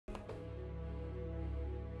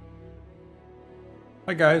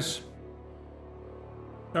Hi guys.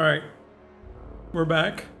 Alright, we're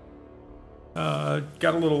back. Got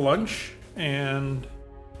a little lunch, and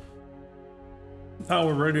now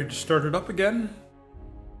we're ready to start it up again.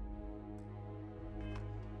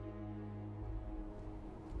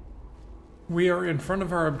 We are in front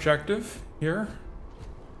of our objective here.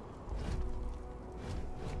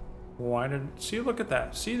 See, look at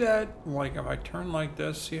that. See that? Like, if I turn like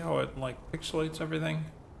this, see how it, like, pixelates everything?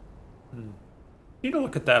 Need to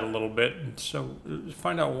look at that a little bit, and so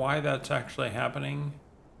find out why that's actually happening.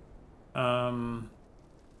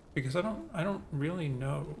 Because I don't really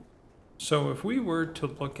know. So if we were to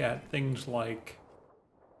look at things like,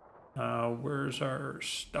 where's our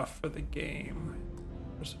stuff for the game?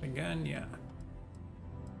 Is it again? Yeah.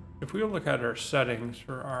 If we look at our settings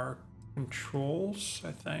for our controls,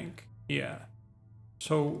 I think, yeah.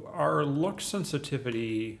 So our look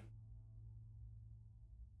sensitivity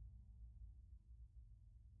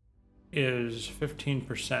is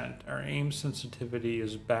 15%. Our aim sensitivity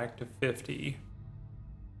is back to 50.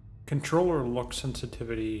 Controller look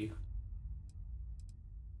sensitivity.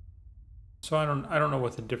 So I don't know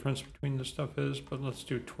what the difference between the stuff is, but let's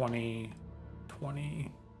do 20,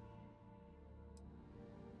 20.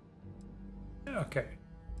 Okay.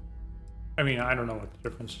 I mean, I don't know what the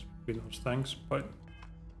difference is between those things, but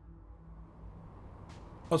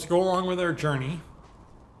let's go along with our journey.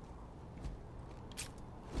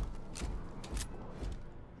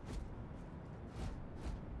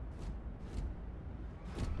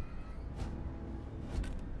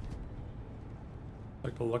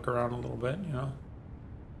 Like to look around a little bit, you know.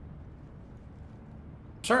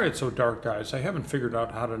 Sorry it's so dark, guys. I haven't figured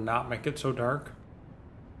out how to not make it so dark.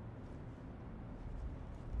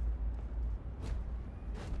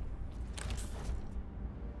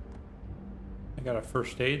 I got a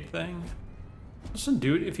first aid thing. Listen,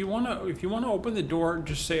 dude, if you wanna open the door,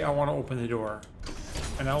 just say I wanna open the door.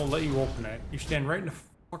 And I will let you open it. You stand right in the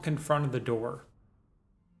fucking front of the door.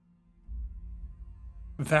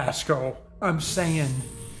 Vasco, I'm saying.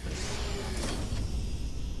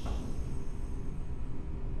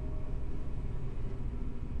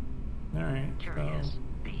 Alright. Curious.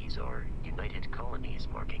 These are United Colonies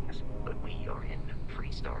markings, but we are in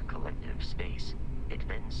Freestar Collective space. It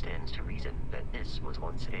then stands to reason that this was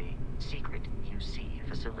once a secret UC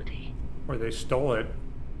facility. Or they stole it.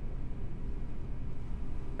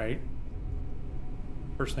 Right?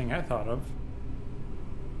 First thing I thought of.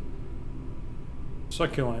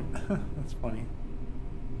 Succulent. That's funny.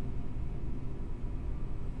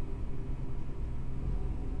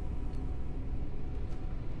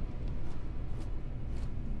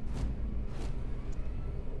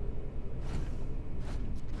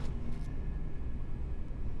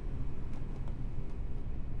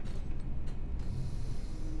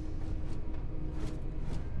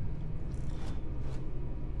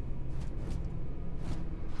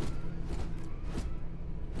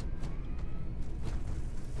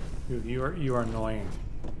 Dude, you are annoying.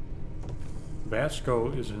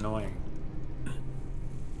 Vasco is annoying.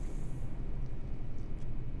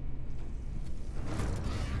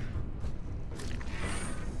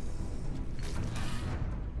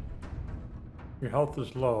 Your health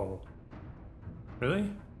is low. Really?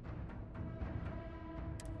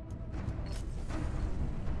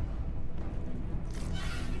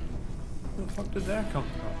 Where the fuck did that come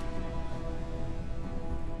from?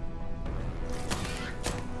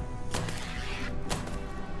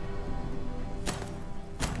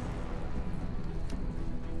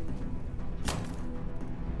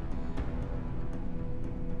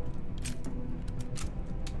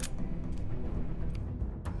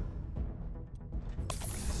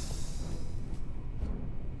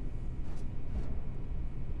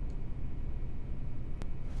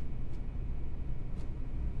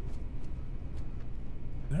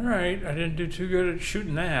 Alright, I didn't do too good at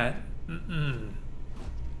shooting that.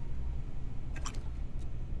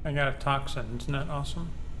 I got a toxin, isn't that awesome?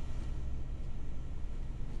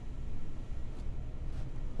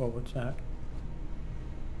 Well, what's that?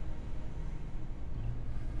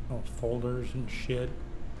 Oh, folders and shit.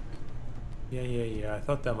 Yeah. I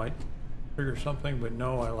thought that might trigger something, but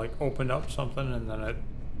no, I like opened up something and then it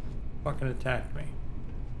fucking attacked me.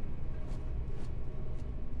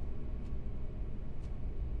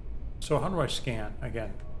 So how do I scan?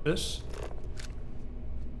 Again, this?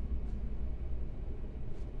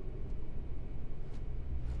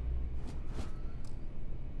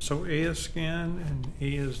 So A is scan and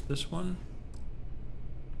A is this one?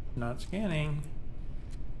 Not scanning.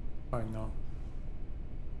 I know.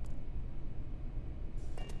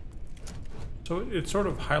 So it sort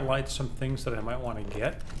of highlights some things that I might want to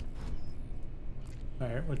get.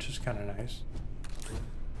 Alright, which is kind of nice.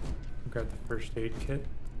 Grab the first aid kit.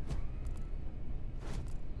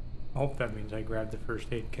 I hope that means I grabbed the first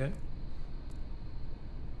aid kit.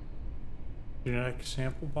 Genetic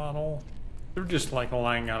sample bottle. They're just like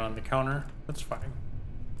lying out on the counter. That's fine.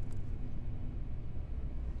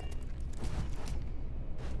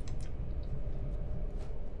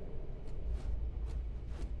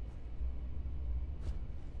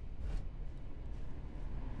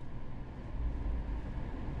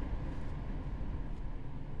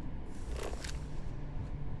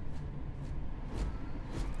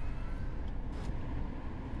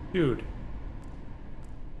 Dude.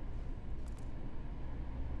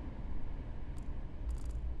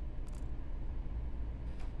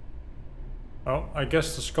 Oh, I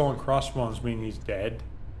guess the skull and crossbones mean he's dead.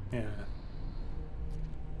 Yeah.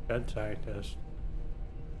 Dead scientist.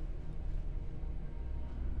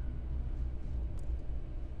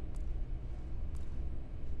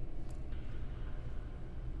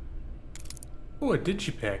 Oh, a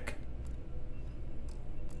digipick.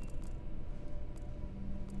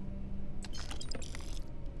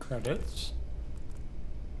 Credits.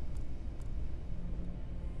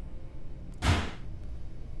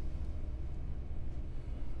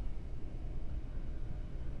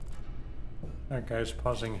 That guy's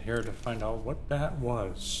pausing here to find out what that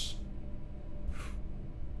was.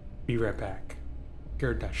 Be right back.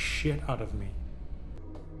 Scared the shit out of me.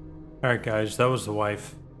 Alright guys, that was the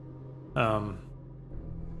wife.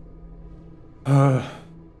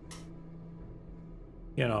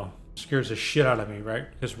 You know, scares the shit out of me, right?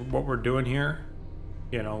 Because what we're doing here,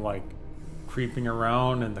 you know, like creeping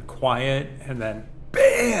around in the quiet, and then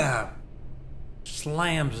BAM!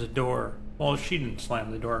 Slams the door. Well, she didn't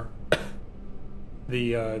slam the door.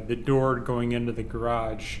 The door going into the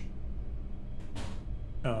garage.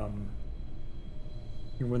 When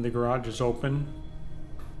the garage is open,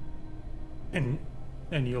 and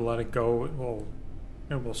you let it go, it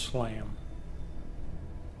will slam.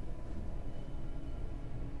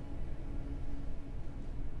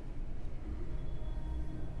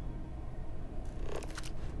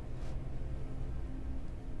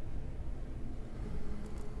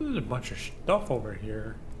 There's a bunch of stuff over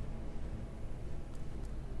here.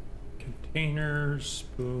 Containers,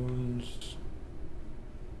 spoons.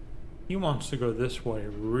 He wants to go this way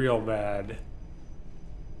real bad.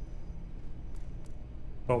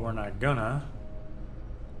 But we're not gonna.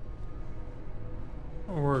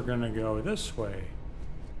 We're gonna go this way.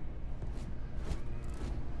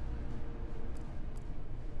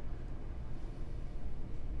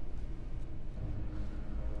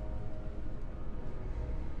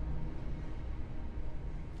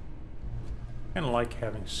 Kind of like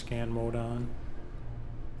having scan mode on.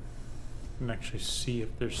 You can actually see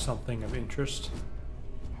if there's something of interest.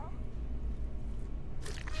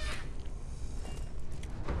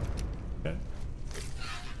 Okay.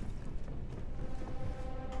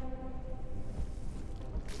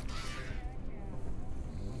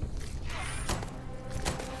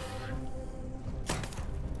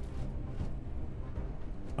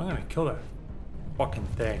 I'm gonna kill that fucking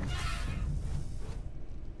thing.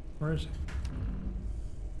 Where is it?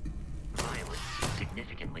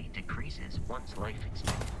 Significantly decreases one's life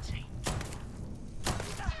expectancy.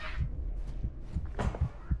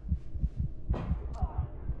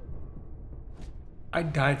 I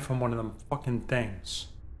died from one of them fucking things.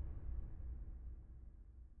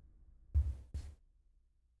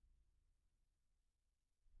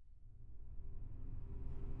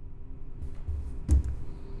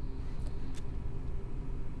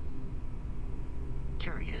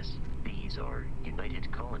 Curious, these are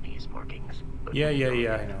United Colonies markings. Yeah,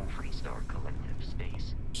 I know. Free Star Collective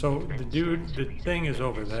space. So the dude, the thing is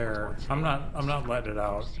over there. I'm not letting it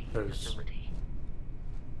out because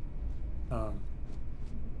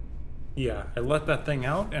yeah, I let that thing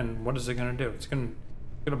out, and what is it gonna do? It's gonna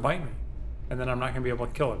bite me, and then I'm not gonna be able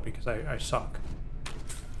to kill it because I suck.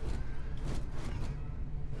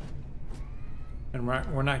 And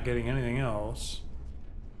we're not getting anything else.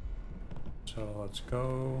 So let's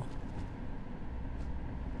go.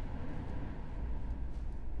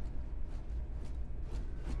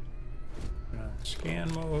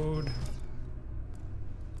 Scan mode.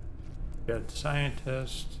 Dead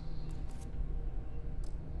scientist.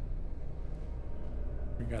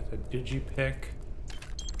 We got the digipick.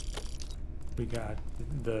 We got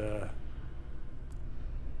the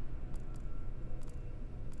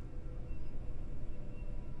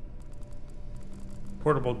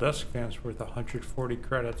portable desk fans worth 140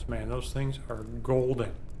 credits. Man, those things are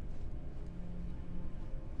golden.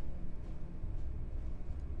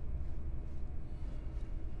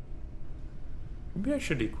 Maybe I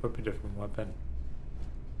should equip a different weapon.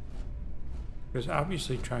 Because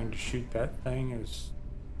obviously trying to shoot that thing is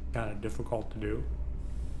kind of difficult to do.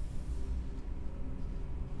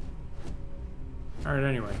 Alright,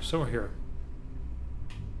 anyway, so we're here.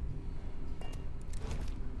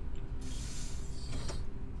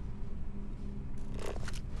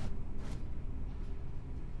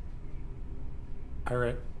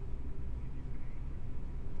 Alright.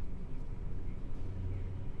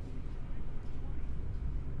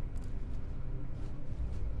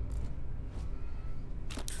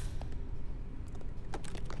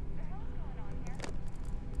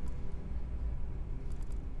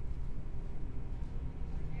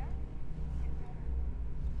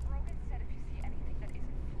 Brogan said if you see anything that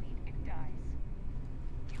isn't fleet, it dies.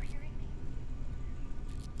 You hearing me?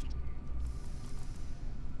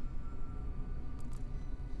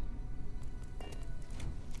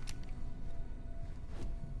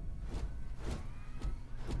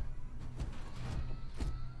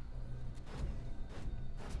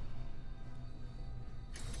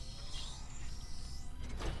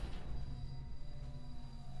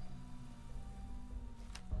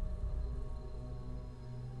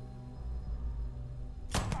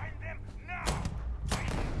 Find them now!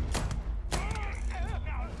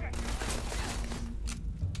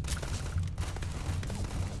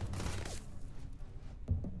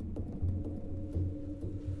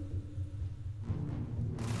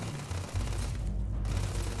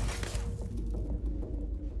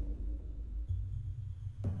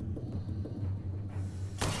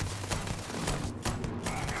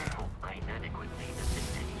 I inadequately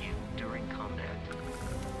assisted you during combat.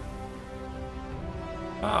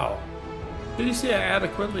 Wow. Did you say I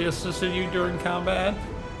adequately assisted you during combat?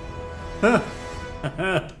 By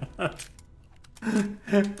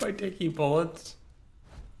taking bullets?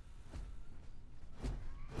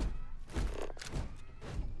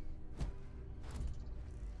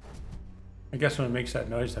 I guess when it makes that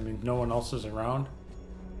noise, that means no one else is around.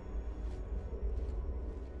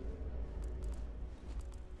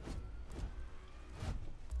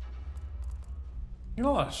 You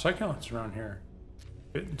know, a lot of succulents around here.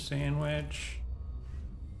 Bitten sandwich,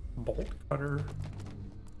 bolt cutter.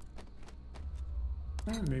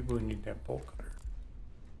 Maybe we need that bolt cutter.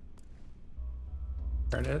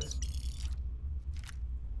 Credits.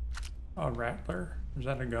 Oh, rattler. Is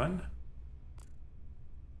that a gun?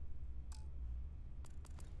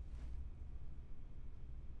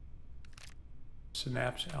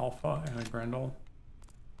 Synapse alpha and a Grendel.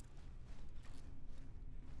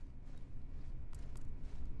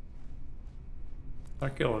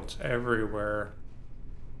 Succulents everywhere.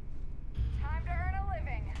 Time to earn a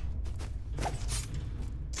living.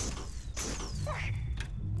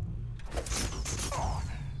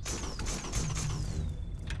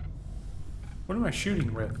 What am I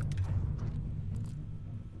shooting with?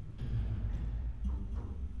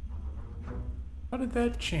 How did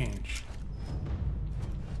that change?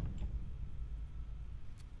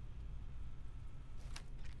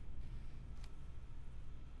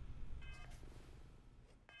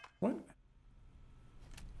 What?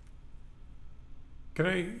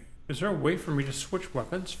 Is there a way for me to switch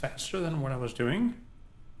weapons faster than what I was doing?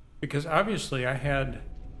 Because obviously I had...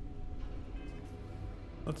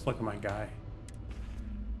 Let's look at my guy.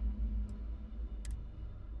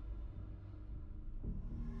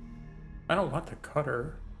 I don't want the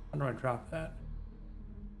cutter. How do I drop that?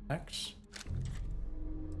 X?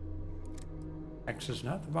 X is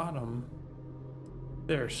not the bottom.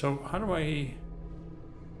 There, so how do I...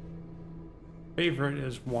 Favorite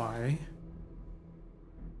is Y.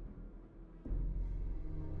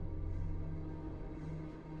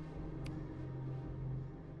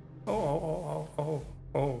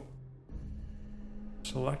 Oh.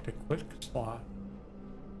 Select a quick slot.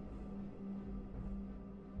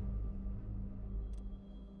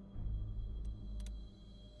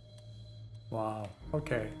 Wow,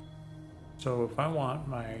 okay. So if I want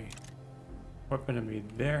my weapon to be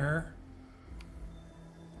there,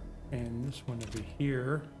 and this one to be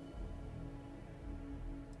here,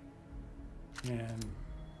 and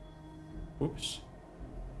oops,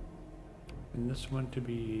 and this one to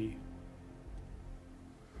be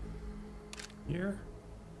here.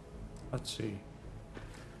 Let's see.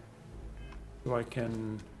 So I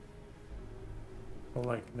can go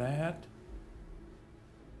like that.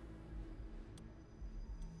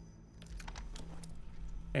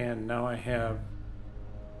 And now I have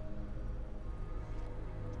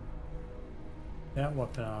that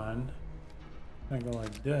weapon on. I go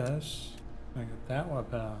like this. I get that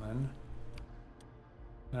weapon on.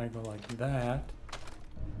 And I go like that.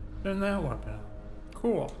 Then that weapon on.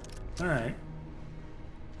 Cool. Alright.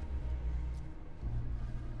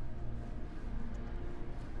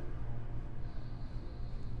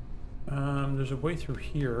 There's a way through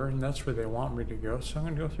here, and that's where they want me to go, so I'm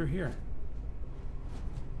gonna go through here.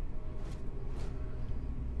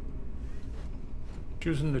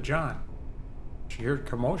 Choosing the John. She heard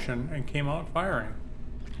commotion and came out firing.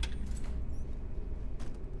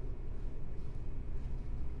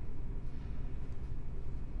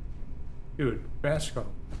 Dude, Vasco,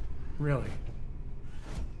 really?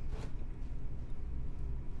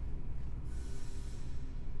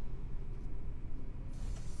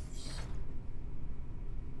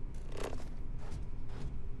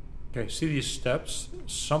 Okay, see these steps?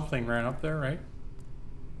 Something ran up there, right?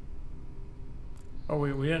 Oh,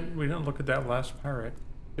 we didn't look at that last pirate,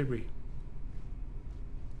 did we?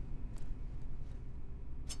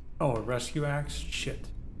 Oh, a rescue axe? Shit.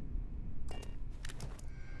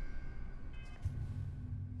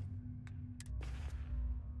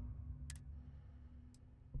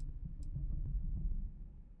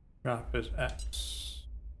 Drop his X.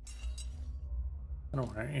 I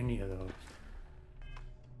don't want any of those.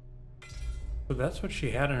 So that's what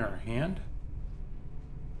she had in her hand?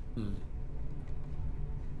 Hmm.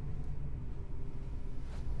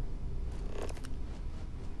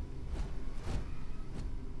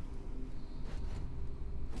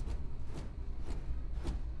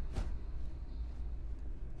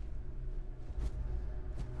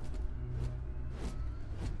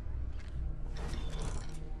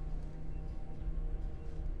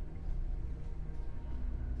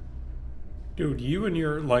 Dude, you and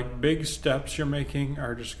your, like, big steps you're making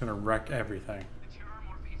are just gonna wreck everything. The terror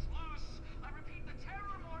morphe's loose! I repeat, the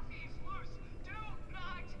terror morphe's loose! Do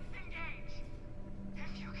not engage!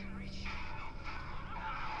 If you can reach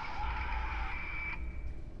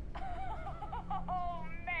Oh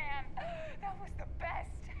man, that was the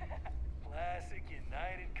best. Classic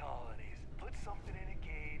United Colonies. Put something in a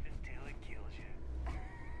cave until it kills you.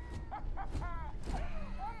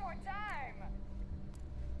 One more time.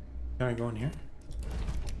 Can I go in here?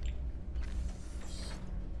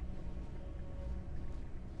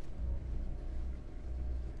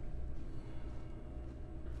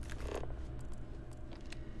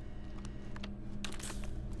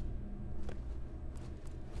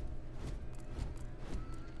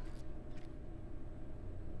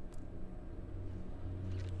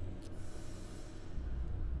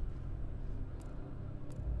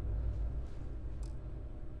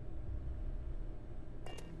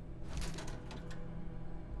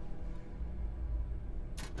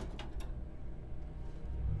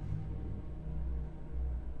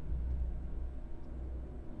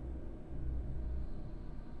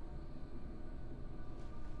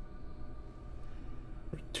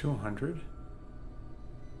 For 200.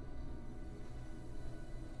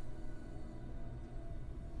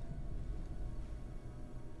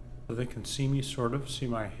 So they can see me, sort of, see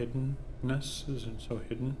my hiddenness isn't so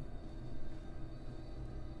hidden.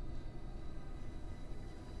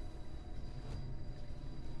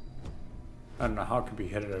 I don't know how it could be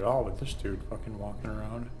hidden at all with this dude fucking walking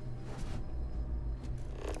around.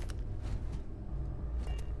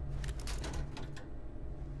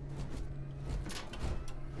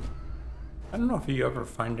 I don't know if you ever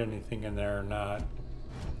find anything in there or not.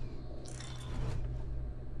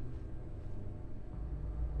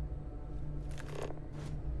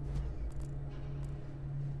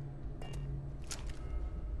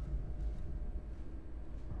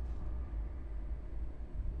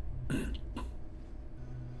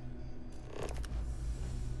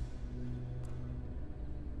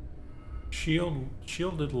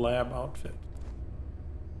 Shielded lab outfit.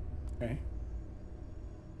 Okay.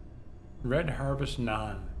 Red Harvest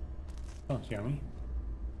Naan. Sounds yummy.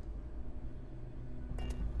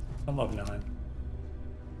 I love naan.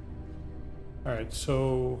 Alright,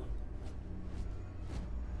 so...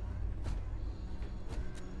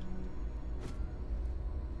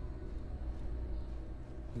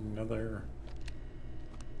 another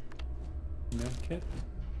med kit.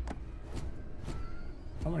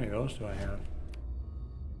 How many of those do I have?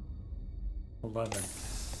 11.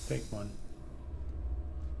 Take one.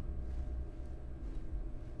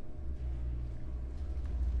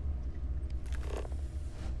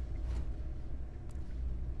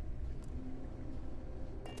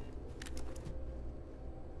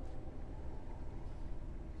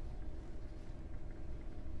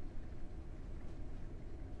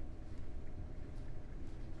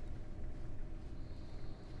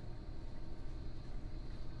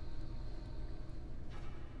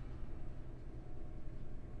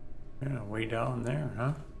 Yeah, way down there,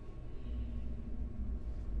 huh?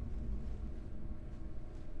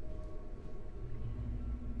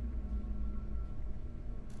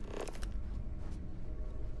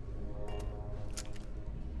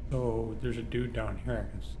 So So there's a dude down here.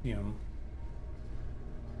 I can see him.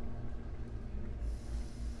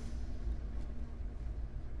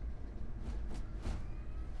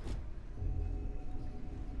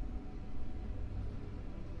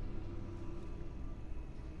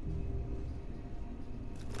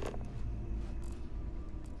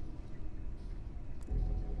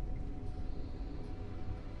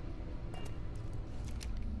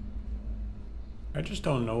 I just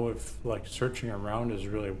don't know if like searching around is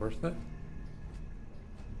really worth it.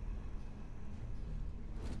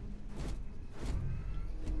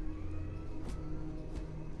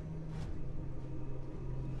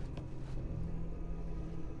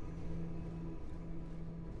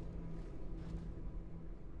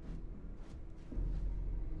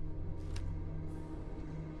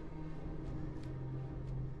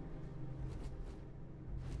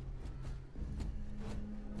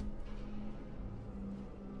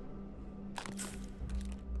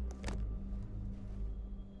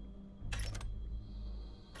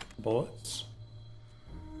 Bullets.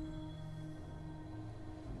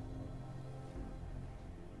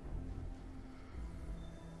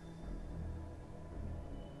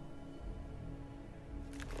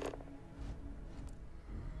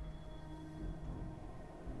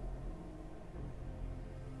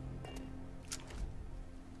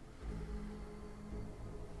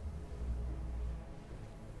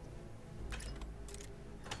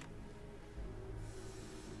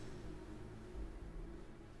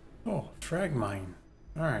 Oh, frag mine.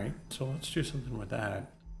 Alright, so let's do something with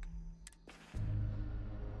that.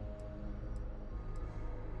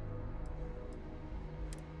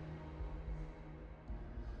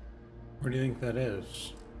 Where do you think that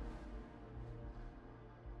is?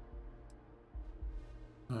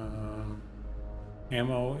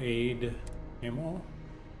 Ammo, aid, ammo?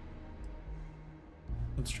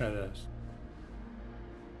 Let's try this.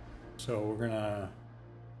 So we're gonna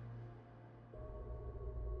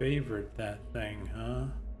favorite that thing, huh?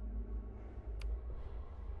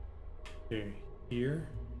 Okay, here.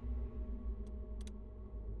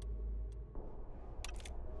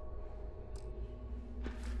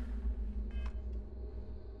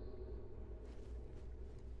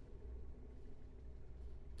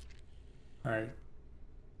 All right.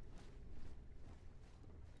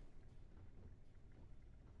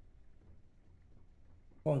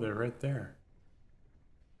 Oh, they're right there.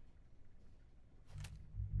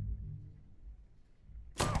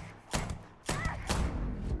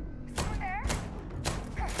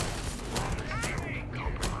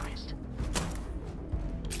 Compromised.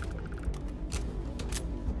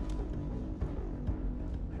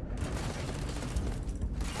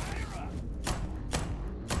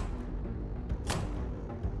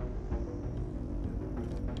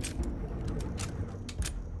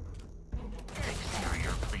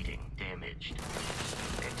 Exterior plating damaged.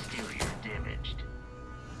 Exterior damaged.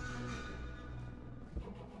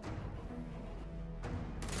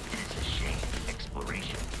 It is a shame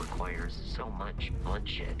exploration requires so much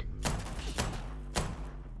bloodshed.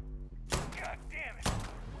 God damn it!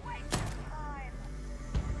 Waste of time.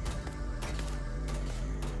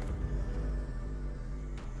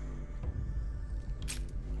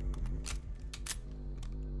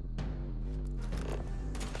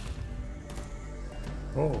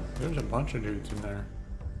 Oh, there's a bunch of dudes in there.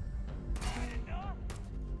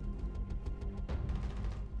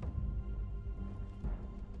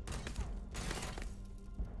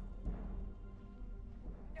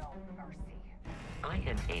 No mercy. I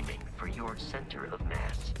am aiming for your center of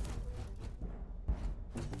mass.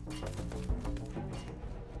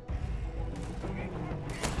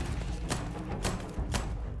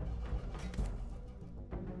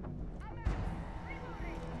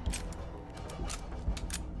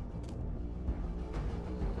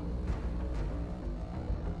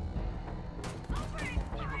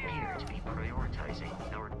 You appear to be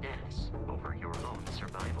prioritizing our deaths over your own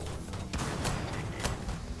survival. Detected.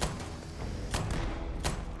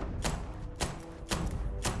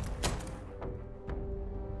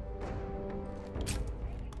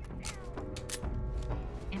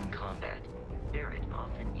 In combat, Barrett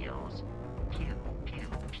often yells, pew, pew,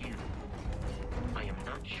 pew. I am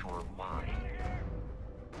not sure why.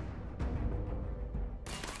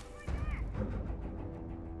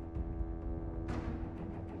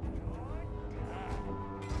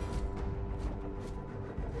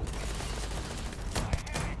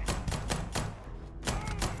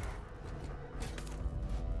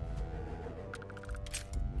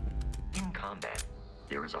 In combat,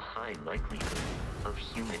 there is a high likelihood of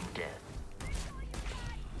human death.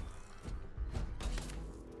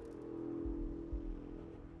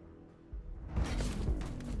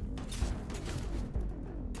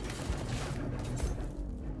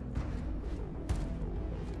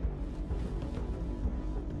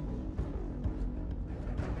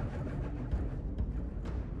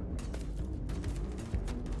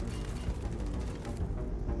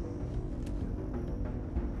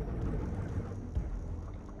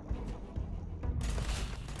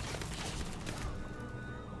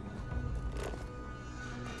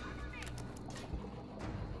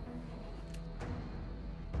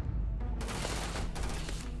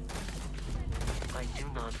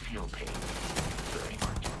 feel pain. Very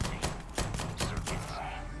much pain. Circuits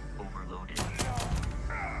overloaded.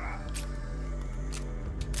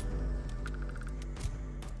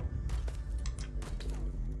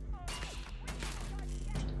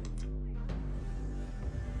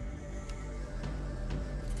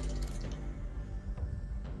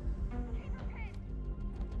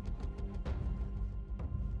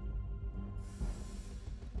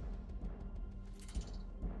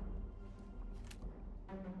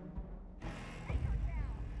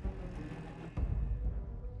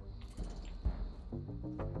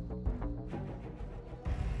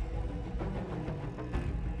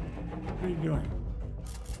 What are you doing?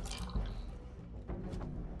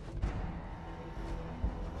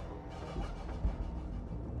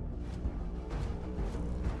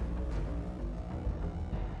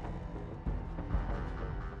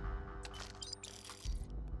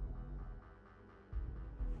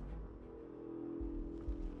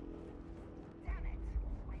 Damn it!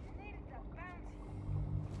 I needed that bounty.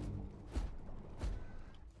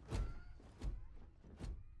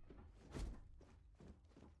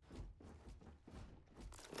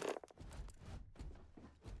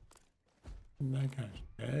 That guy's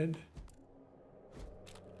dead.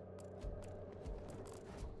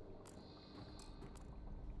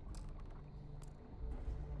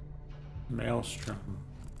 Maelstrom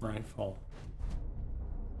rifle.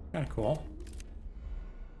 Kind of cool.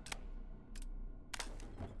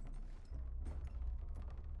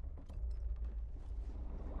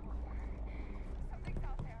 Something's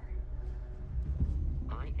out there.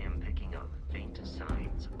 I am picking up faint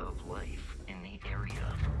signs of life in the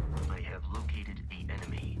area. I have located the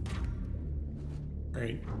enemy.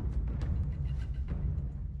 Great.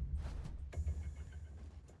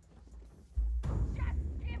 Just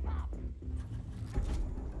give up!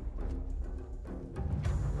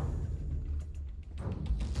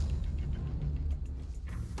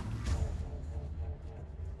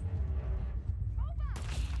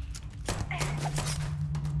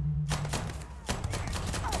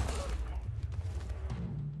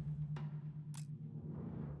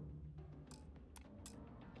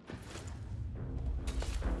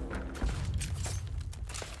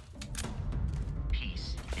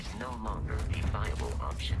 Peace is no longer a viable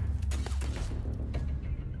option.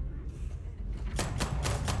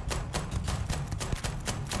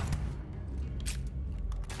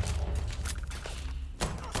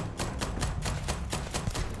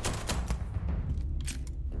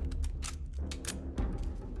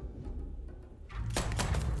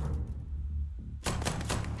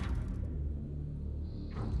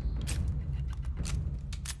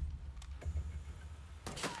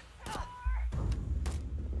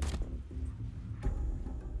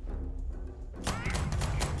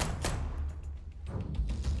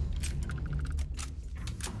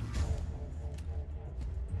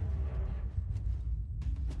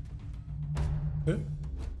 Good.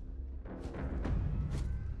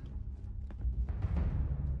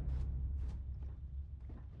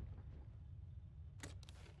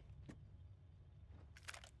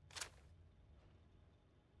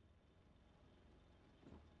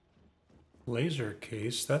 Laser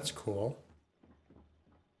case, that's cool.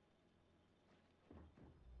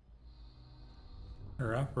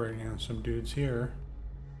 They're operating on some dudes here.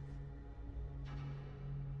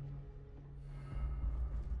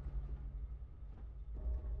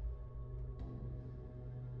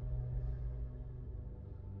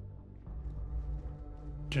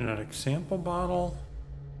 Genetic sample bottle.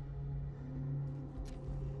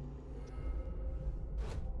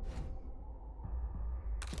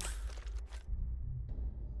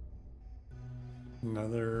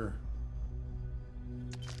 Another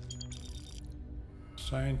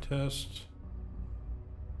scientist.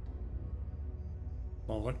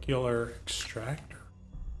 Molecular extractor.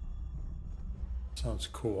 Sounds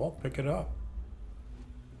cool. Pick it up.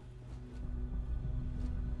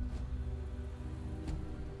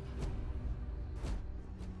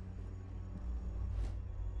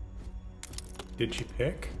 Did you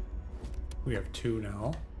pick? We have two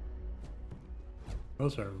now.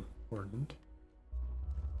 Those are important.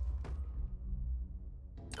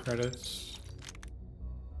 Credits.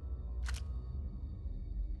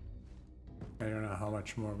 I don't know how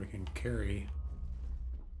much more we can carry.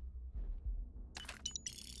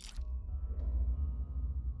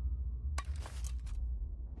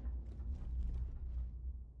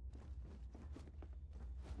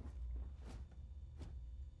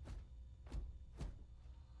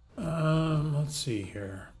 Let's see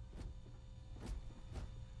here.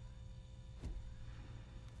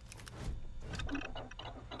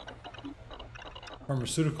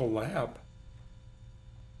 Pharmaceutical lab.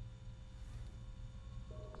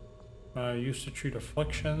 Used to treat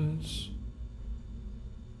afflictions.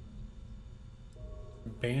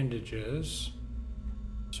 Bandages.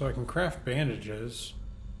 So I can craft bandages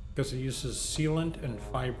because it uses sealant and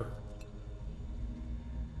fiber.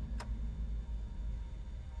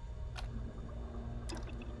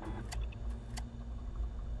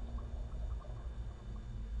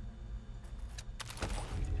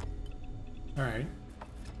 All right,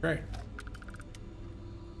 great.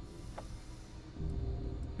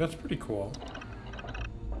 That's pretty cool.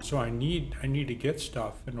 So I need to get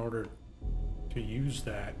stuff in order to use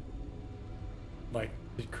that, like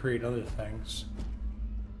to create other things.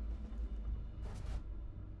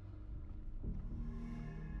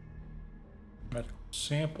 Medical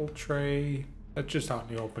sample tray. That's just out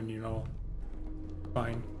in the open, you know.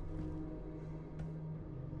 Fine.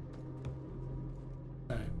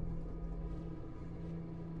 Okay.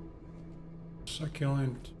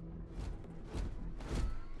 Succulent.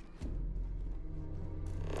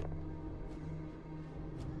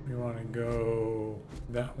 We want to go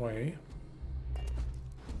that way.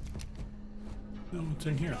 Now what's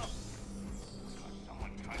in here?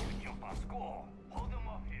 Someone tried to kill Vasco. Hold him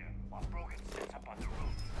up here while Brogan sits up on the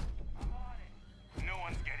roof. I'm on it. No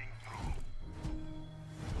one's getting through.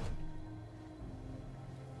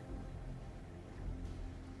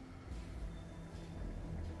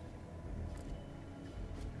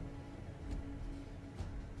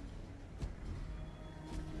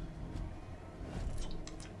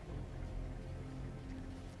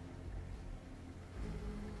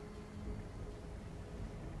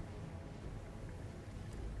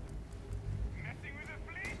 Messing with the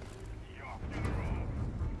fleet? You're gonna roll.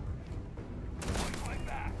 Point right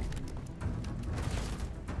back.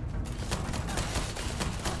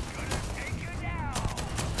 Gonna take you down.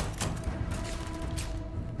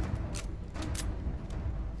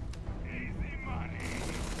 Easy money.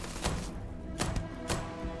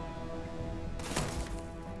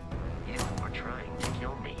 You are trying to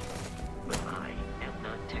kill me, but I am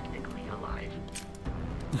not technically alive.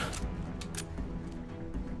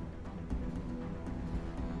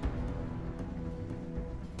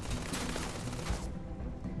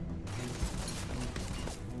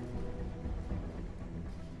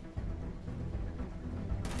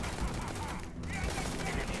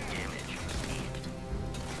 Enemy damage received.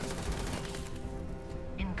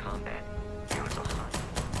 In combat, there was a hunt.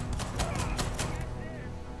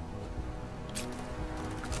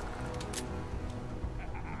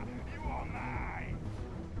 You are mine.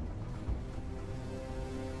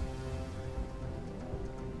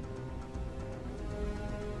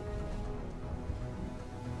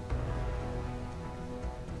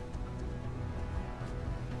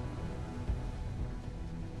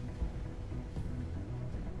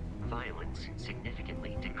 Violence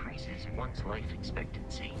significantly decreases one's life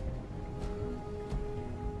expectancy.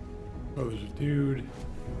 Oh, there's a dude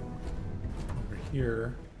over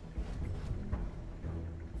here.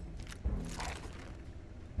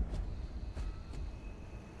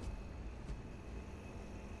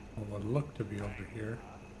 Well, would look to be over here.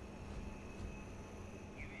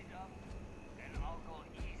 Give it up, and I'll go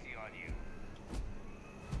easy on you.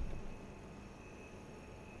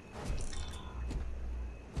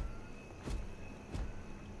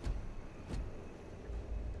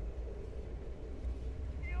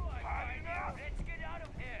 Let's get out of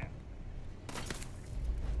here.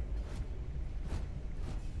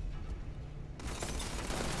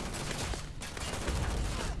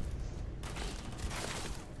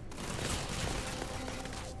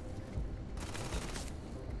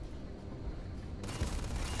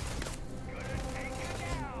 Gonna take you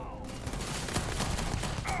now.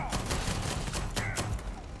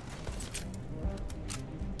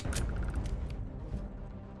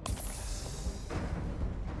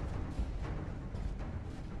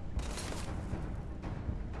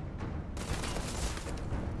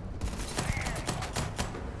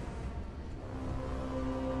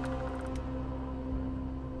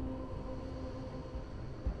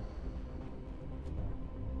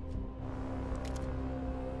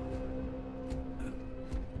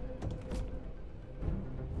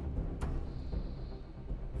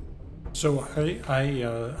 So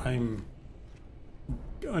I'm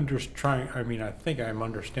trying. I mean, I think I'm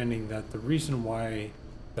understanding that the reason why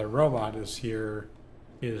the robot is here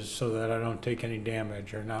is so that I don't take any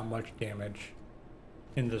damage or not much damage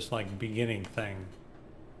in this like beginning thing.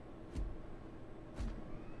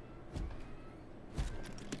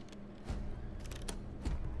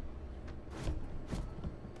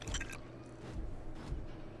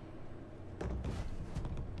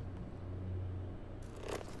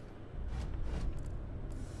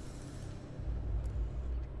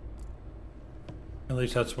 At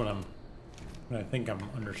least that's what I think I'm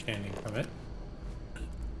understanding from it.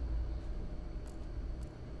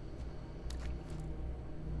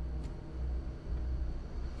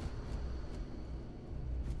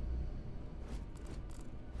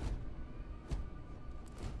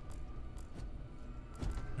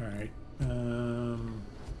 All right.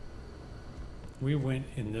 We went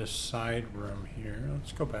in this side room here.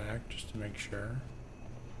 Let's go back just to make sure.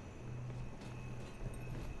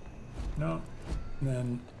 No. And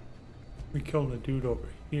then we killed a dude over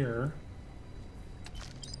here.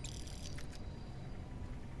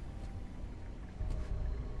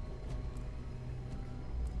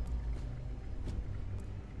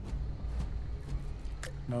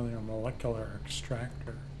 Another molecular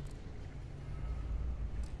extractor.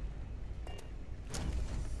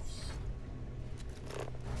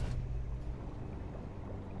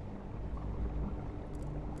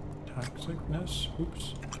 Toxicness.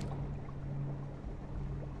 Oops.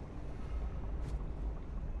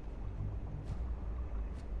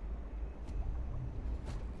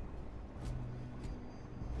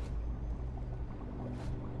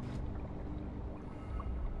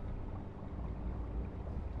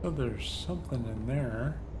 So there's something in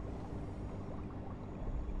there.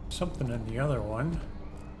 Something in the other one.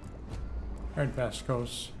 All right,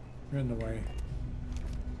 Vascos, you're in the way.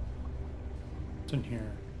 What's in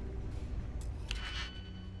here?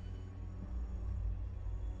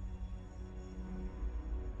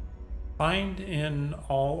 Find in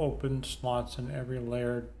all open slots in every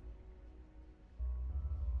layer.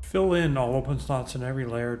 Fill in all open slots in every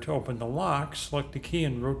layer to open the lock. Select the key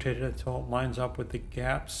and rotate it until it lines up with the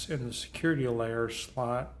gaps in the security layer.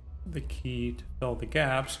 Slot the key to fill the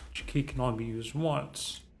gaps. Each key can only be used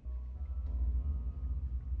once.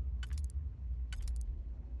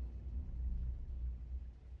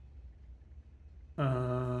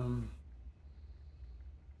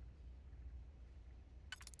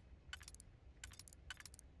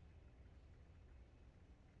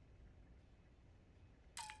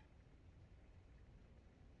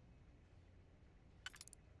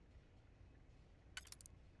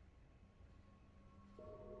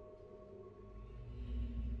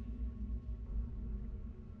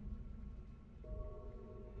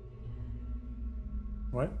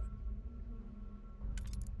 What?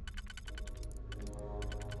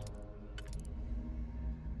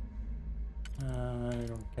 I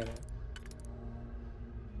don't get it.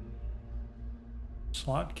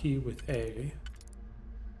 Slot key with A,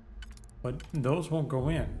 but those won't go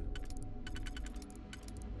in.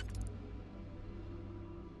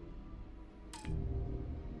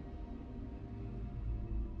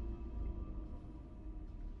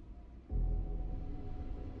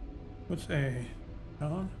 What's A?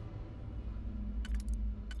 Helen?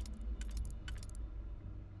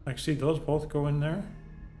 Like, see, those both go in there?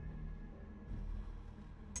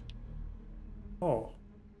 Oh.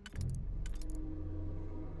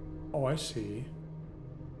 Oh, I see.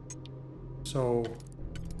 So...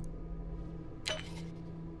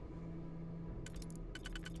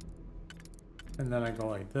 and then I go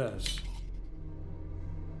like this.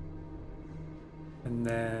 And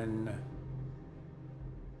then...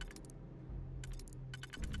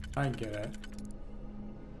 I get it.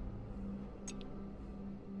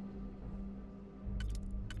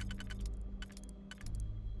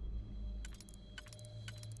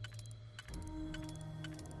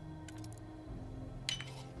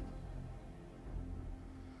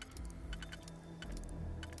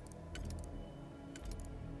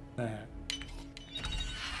 That.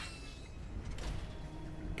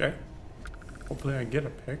 Okay. Hopefully I get a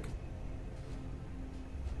pick.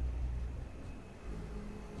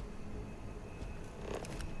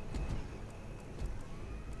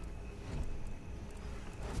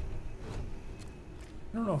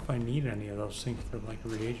 I don't know if I need any of those things for like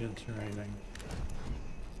reagents or anything.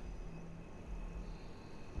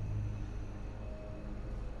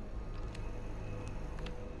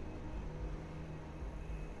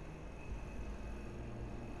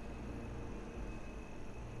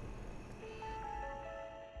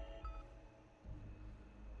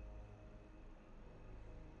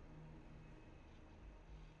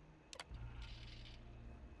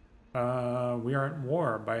 We are at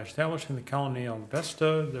war. By establishing the colony on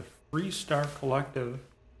Vesta, the Free Star Collective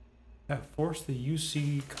have forced the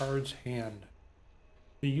UC card's hand.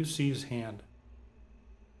 The UC's hand.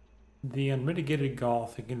 The unmitigated gall,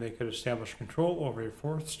 thinking they could establish control over a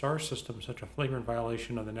fourth star system, such a flagrant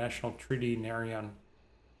violation of the National Treaty Narian.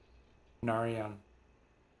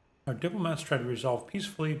 Our diplomats tried to resolve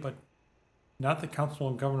peacefully, but not the Council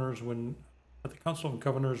of Governors would But the Council of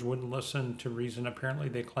Governors wouldn't listen to reason. Apparently,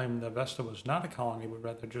 they claimed that Vesta was not a colony, but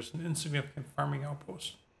rather just an insignificant farming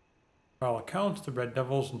outpost. By all accounts, the Red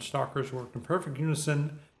Devils and Stalkers worked in perfect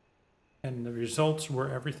unison, and the results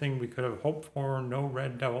were everything we could have hoped for. No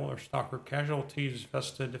Red Devil or Stalker casualties.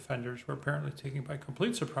 Vesta defenders were apparently taken by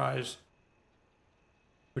complete surprise,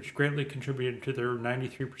 which greatly contributed to their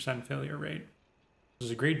 93% failure rate. This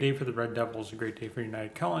is a great day for the Red Devils, a great day for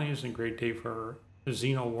United Colonies, and a great day for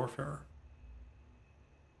Xeno warfare.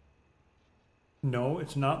 No,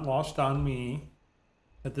 it's not lost on me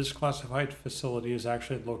that this classified facility is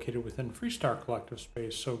actually located within Freestar Collective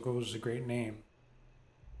space, so goes a great name.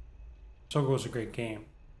 So goes a great game.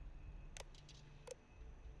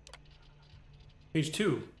 Phase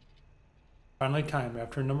 2. Finally time.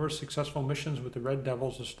 After a number of successful missions with the Red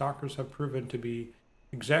Devils, the Stalkers have proven to be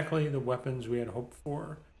exactly the weapons we had hoped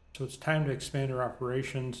for. So it's time to expand our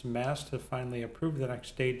operations. MAST have finally approved the next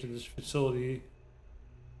stage of this facility's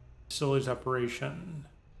operation.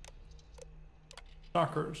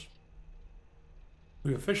 Stalkers.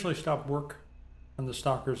 We officially stopped work on the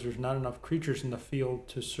Stalkers. There's not enough creatures in the field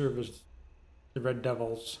to serve as the Red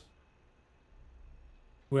Devils,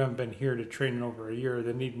 who haven't been here to train in over a year.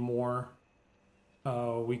 They need more.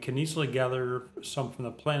 We can easily gather some from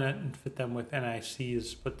the planet and fit them with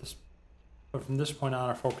NICs, but from this point on,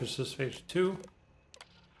 our focus is phase 2.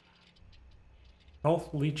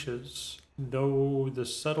 Health leeches. Though the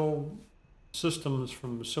subtle systems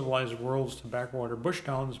from civilized worlds to backwater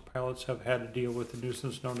bushtowns, pilots have had to deal with the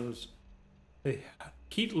nuisance known as the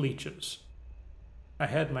heat leeches. I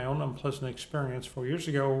had my own unpleasant experience 4 years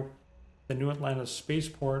ago. The new Atlantis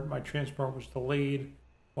spaceport, my transport was delayed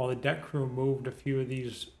while the deck crew moved a few of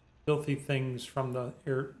these filthy things from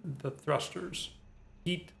the thrusters.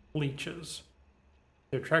 Heat leeches.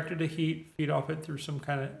 They're attracted to heat, feed off it through some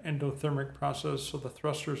kind of endothermic process, so the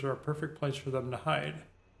thrusters are a perfect place for them to hide.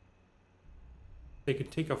 They can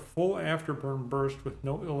take a full afterburn burst with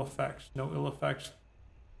no ill effects. No ill effects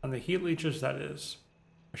on the heat leeches, that is.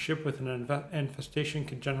 A ship with an infestation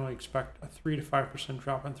can generally expect a 3 to 5%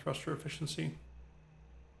 drop in thruster efficiency.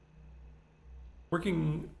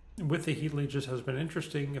 Working with the heat leeches has been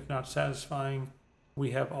interesting, if not satisfying.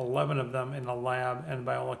 We have 11 of them in the lab, and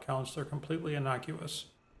by all accounts, they're completely innocuous,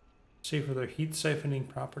 save for their heat siphoning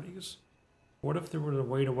properties. What if there was a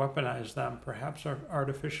way to weaponize them, perhaps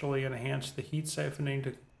artificially enhance the heat siphoning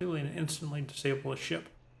to completely and instantly disable a ship?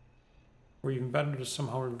 Or even better, to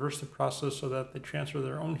somehow reverse the process so that they transfer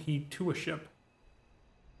their own heat to a ship.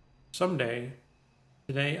 Someday.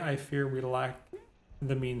 Today, I fear we lack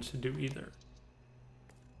the means to do either.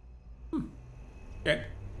 Okay.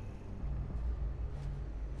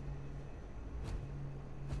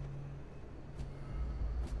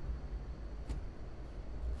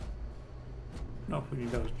 I don't know if we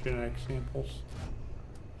need those genetic samples.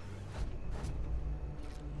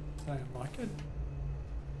 Did I unlock it?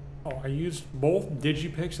 Oh, I used both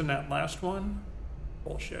digipicks in that last one?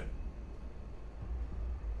 Bullshit.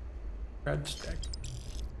 Red stick.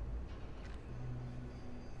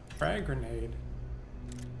 Frag grenade.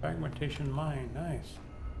 Fragmentation mine. Nice.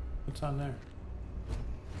 What's on there?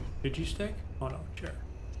 Digistick? Oh no, chair.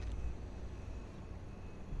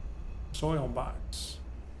 Soil box.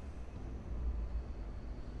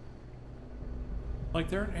 Like,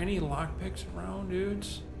 there aren't any lockpicks around,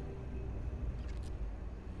 dudes?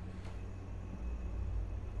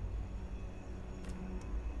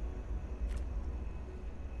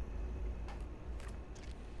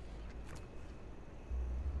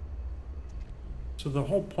 So the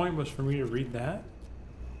whole point was for me to read that?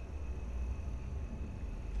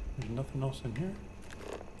 There's nothing else in here?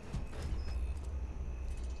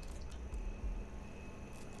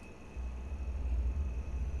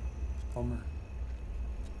 Bummer.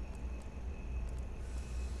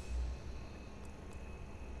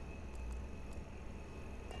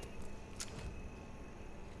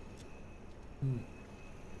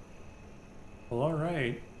 Well, all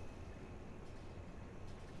right.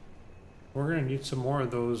 We're gonna need some more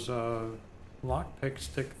of those lockpick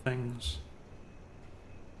stick things.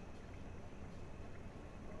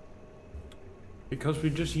 Because we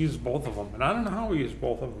just used both of them. And I don't know how we used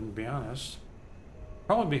both of them, to be honest.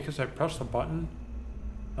 Probably because I pressed the button.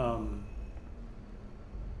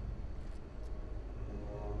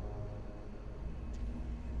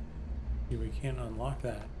 We can't unlock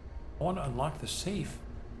that. I want to unlock the safe.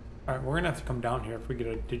 Alright, we're gonna have to come down here if we get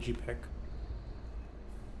a digipick.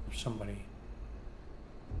 Or somebody.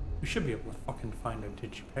 We should be able to fucking find a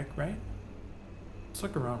digipick, right? Let's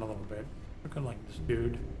look around a little bit. Looking like this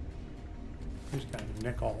dude. He's got a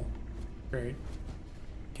nickel. Great.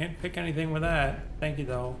 Can't pick anything with that. Thank you,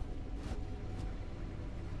 though.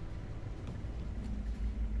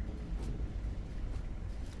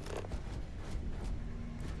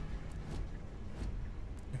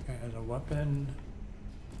 a weapon.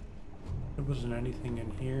 There wasn't anything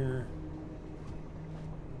in here.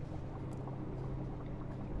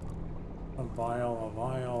 A vial, a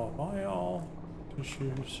vial, a vial.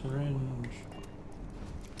 Tissue, syringe.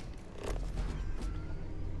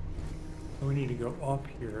 We need to go up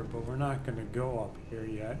here, but we're not going to go up here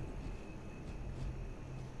yet.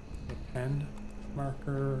 The pen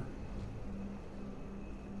marker.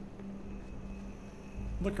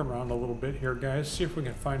 Look around a little bit here, guys. See if we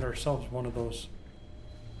can find ourselves one of those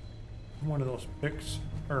picks,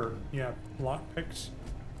 or yeah, lock picks.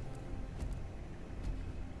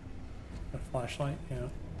 A flashlight, yeah.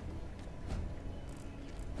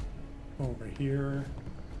 Over here.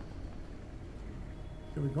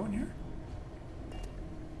 Did we go in here?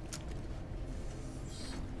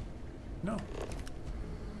 No.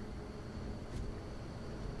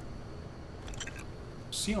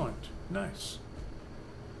 Sealant, nice.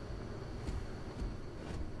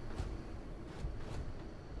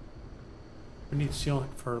 We need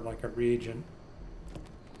sealant for like a reagent.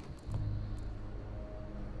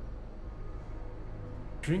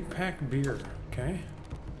 Drink pack beer, okay.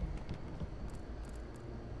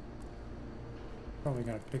 Probably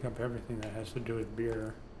gotta pick up everything that has to do with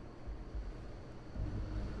beer.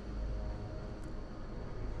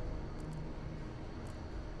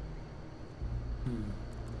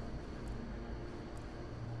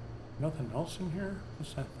 Nothing else in here?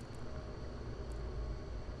 What's that?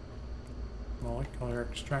 Molecular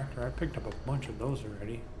extractor. I picked up a bunch of those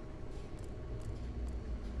already.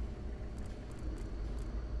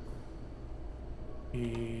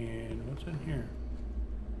 And what's in here?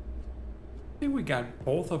 I think we got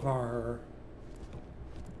both of our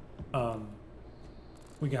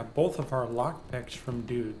lockpicks from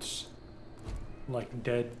dudes. Like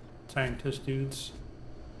dead scientist dudes.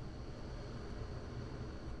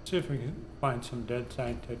 See if we can find some dead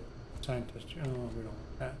scientists. Oh, we don't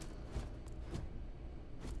want that.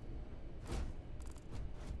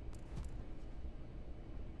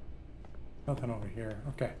 Nothing over here.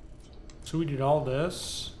 Okay. So we did all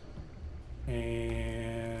this.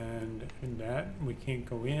 And in that, we can't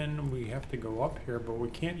go in. We have to go up here, but we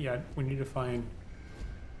can't yet. We need to find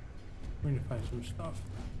some stuff.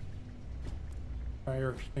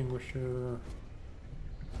 Fire extinguisher.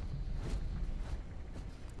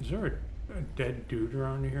 Is there a dead dude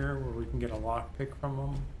around here where we can get a lockpick from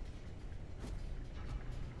him?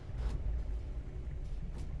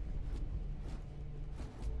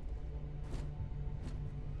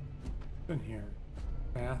 What's in here?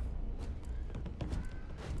 Bath.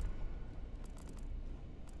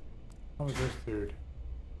 How was this dude?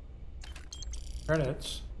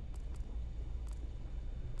 Credits.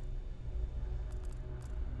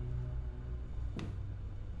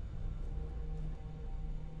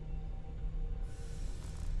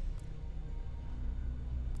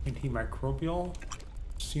 Antimicrobial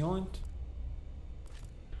sealant.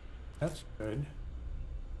 That's good.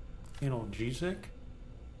 Analgesic.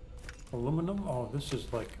 Aluminum. Oh, this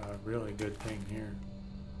is like a really good thing here.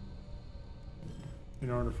 In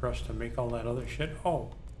order for us to make all that other shit. Oh,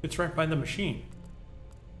 it's right by the machine.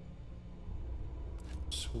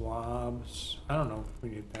 Swabs. I don't know if we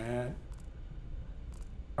need that.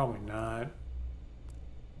 Probably not.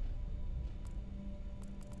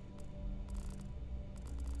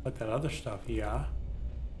 But that other stuff, yeah.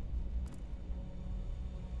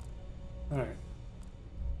 Alright.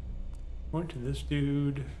 Going to this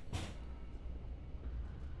dude.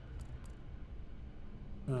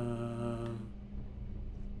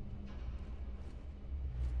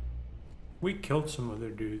 We killed some other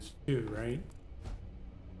dudes too, right?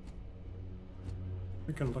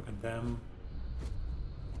 We can look at them.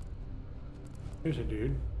 Here's a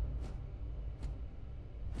dude.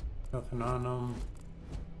 Nothing on him.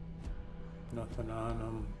 Nothing on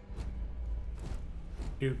him.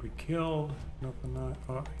 Dude we killed. Nothing on.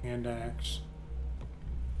 Oh, hand axe.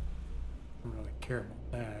 I don't really care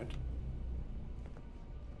about that.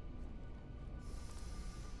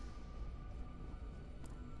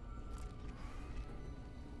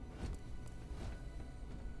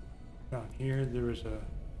 Down here, there was a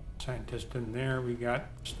scientist in there. We got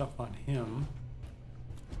stuff on him.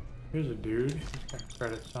 Here's a dude. He's got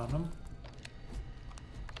credits on him.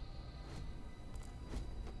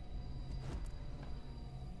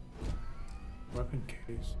 Weapon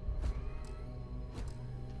case.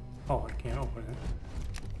 Oh, I can't open it.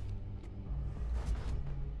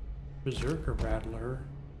 Berserker Rattler.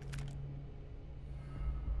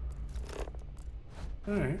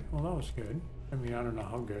 Alright, well that was good. I mean, I don't know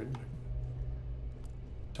how good.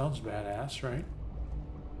 Sounds badass, right?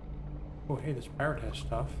 Oh, hey, this pirate has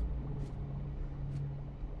stuff.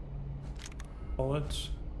 bullets,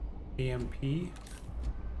 EMP,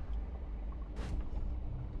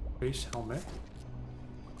 base helmet.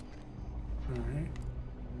 All right.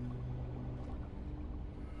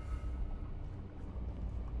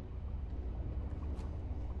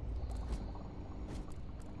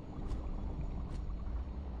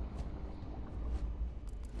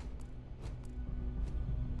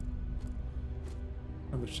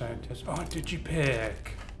 Another scientist. Oh, did you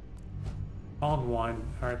pick? On one.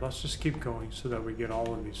 Alright, let's just keep going so that we get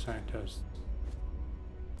all of these scientists.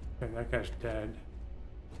 Okay, that guy's dead.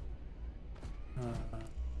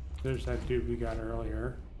 There's that dude we got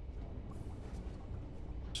earlier.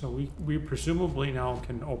 So we presumably now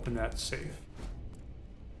can open that safe.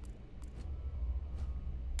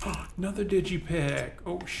 Another digipick!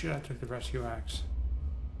 Oh shit, I took the rescue axe.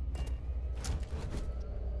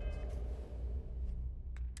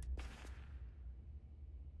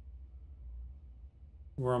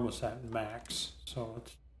 We're almost at max, so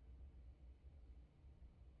let's...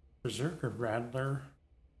 Berserker Rattler.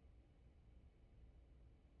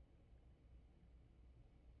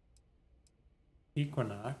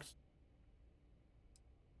 Equinox.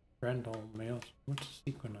 Grendel Males. What's this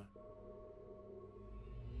Equinox?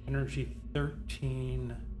 Energy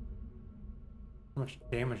 13. How much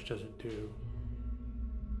damage does it do?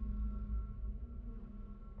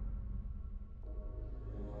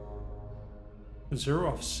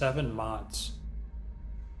 Zero of 7 mods.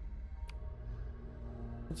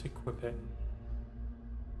 Let's equip it.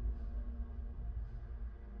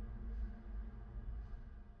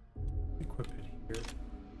 Equip it here.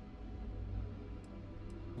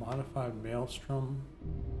 Modified Maelstrom.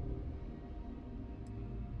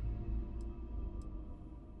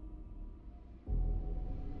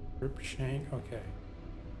 Rip Shank, okay.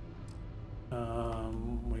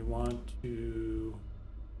 We want to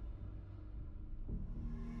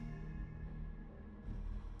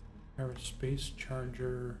aerospace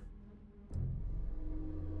charger.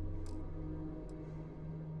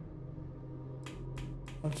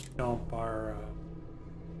 Let's dump our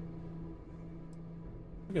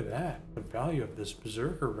look at that. The value of this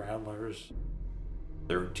Berserker Rattler is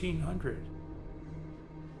 1,300.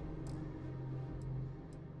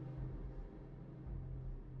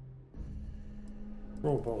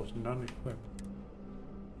 Robo's none equipped.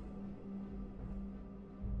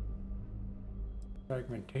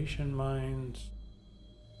 Fragmentation mines.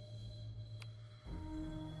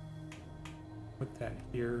 Put that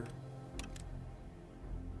here.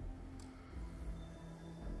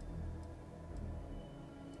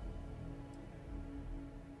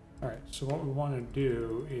 Alright, so what we want to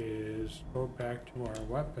do is go back to our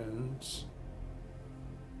weapons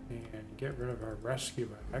and get rid of our rescue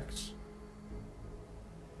axe.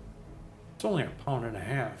 It's only 1.5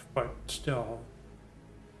 pounds, but still.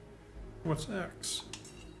 What's X?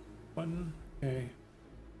 Button? Okay.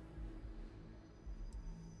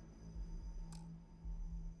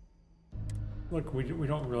 Look, we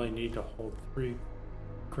don't really need to hold 3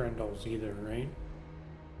 Grendels either, right?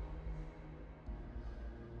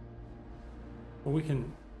 But we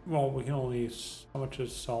can, well, we can only, how much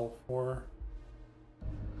is sell for?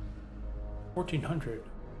 1,400.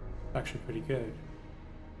 Actually pretty good.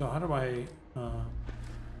 So how do I,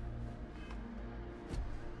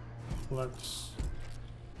 let's...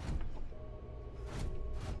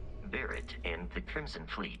 Barrett and the Crimson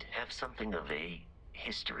Fleet have something of a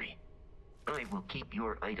history. I will keep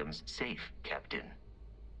your items safe, Captain.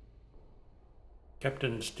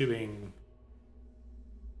 Captain's doing...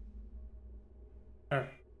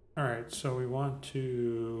 Alright, so we want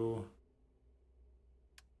to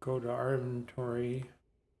go to our inventory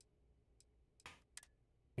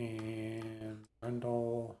and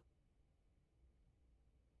bundle.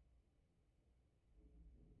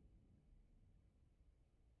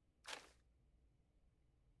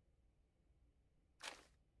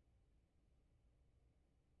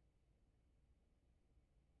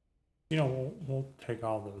 You know, we'll take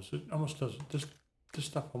all those. It almost does, this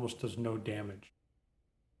stuff almost does no damage.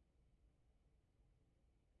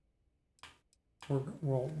 Can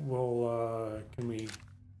we,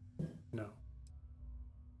 no.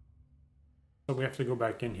 So we have to go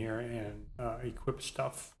back in here and equip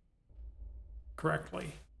stuff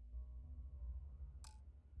correctly.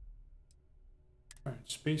 All right,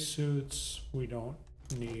 spacesuits, we don't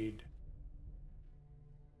need.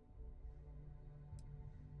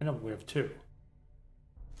 I know we have 2.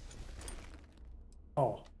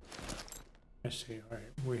 Oh, I see. All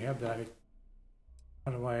right, we have that.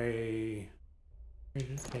 How do I?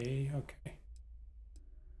 Rated A, okay.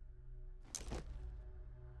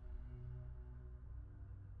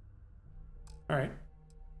 All right,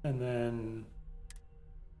 and then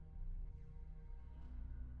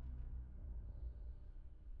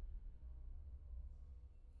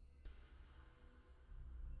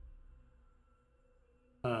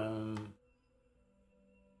So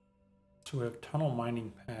we have tunnel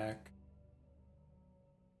mining pack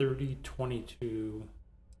 3022.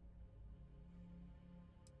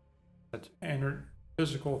 That's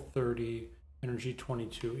physical 30, energy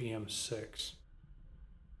 22, EM 6.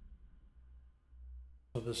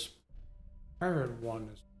 So this pirate one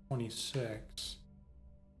is 26.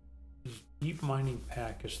 This deep mining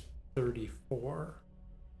pack is 34.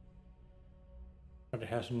 But it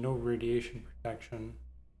has no radiation protection.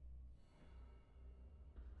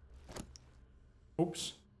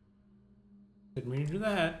 Oops. Didn't mean to do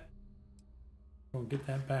that. Don't get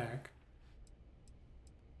that back.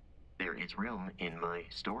 There is room in my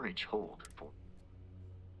storage hold for...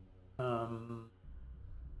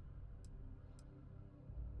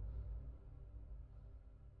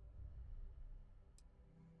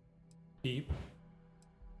 Deep.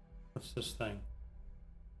 What's this thing?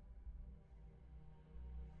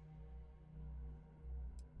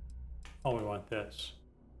 Oh, we want this.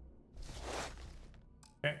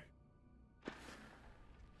 Okay.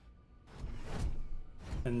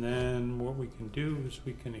 And then what we can do is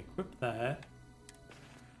we can equip that.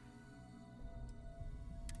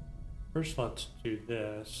 First, let's do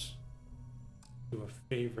this. Do a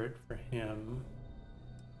favorite for him.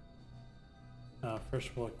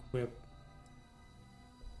 First, we'll equip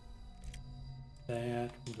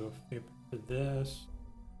that. We'll do a favorite for this.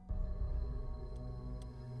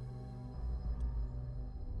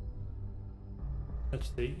 That's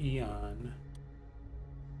the Eon.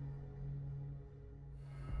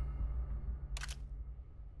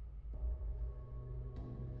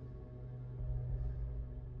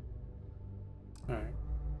 All right.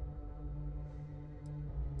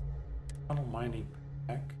 Tunnel mining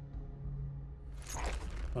pack.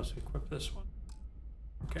 Let's equip this one.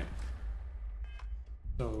 Okay.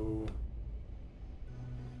 So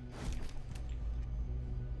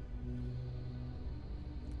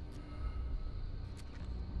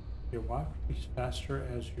your walk is faster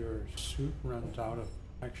as your suit runs out of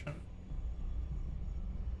protection.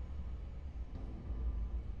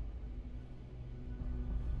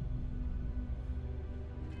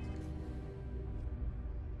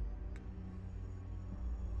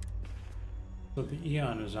 So the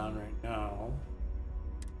Eon is on right now.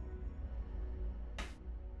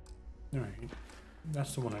 Alright,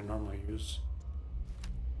 that's the one I normally use.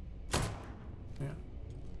 Yeah.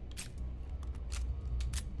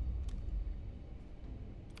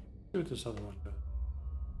 See what this other one does.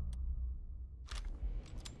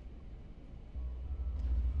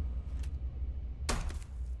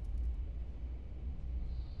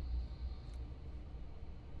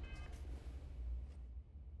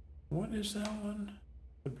 What is that one?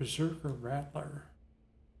 The Berserker Rattler.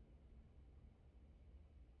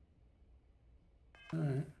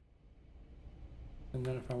 Alright. And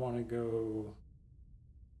then if I want to go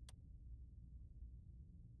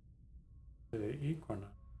to the Equinox,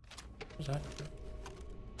 what does that do?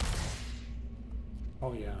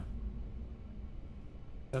 Oh yeah.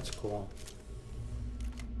 That's cool.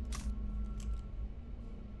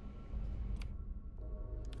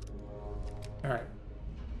 Alright.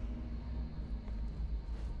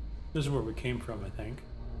 This is where we came from, I think.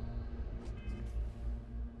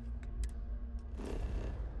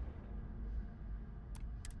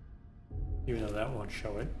 Even though that won't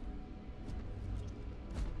show it.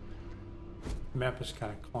 The map is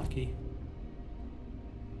kind of clunky.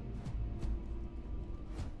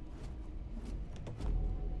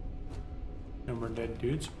 And we're dead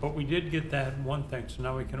dudes. But we did get that one thing, so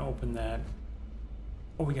now we can open that.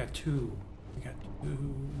 Oh, we got two. We got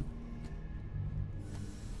two.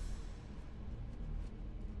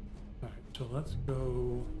 Alright, so let's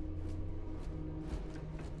go.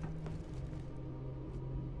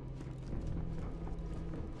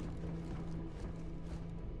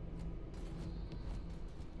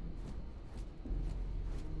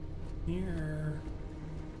 Here.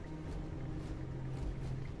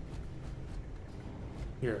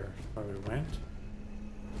 Here is where we went.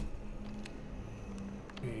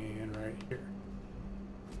 And right here.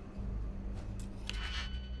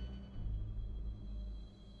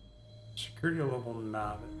 Security level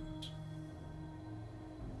novice.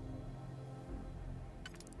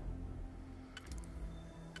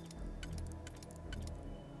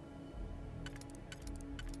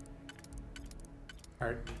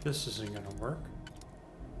 Alright, this isn't gonna work.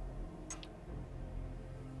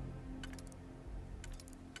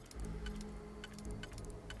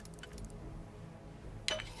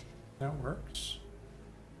 That works.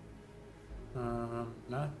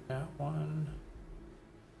 Not that one.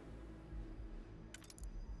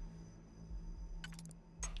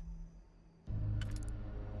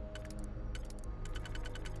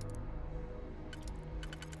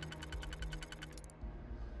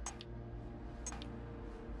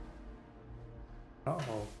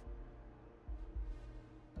 Uh-oh.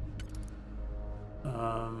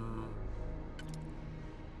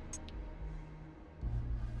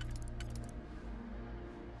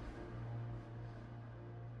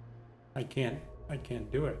 I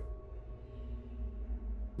can't do it.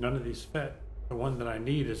 None of these fit. The one that I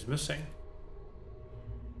need is missing.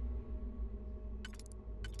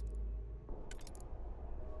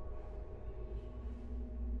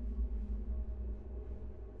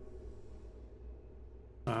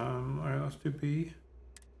 All right, let's do B.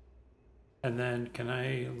 And then can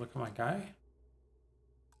I look at my guy?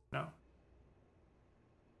 No.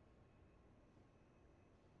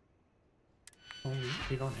 Oh,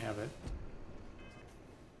 we don't have it.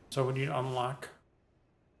 So we need to unlock.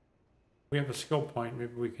 We have a skill point,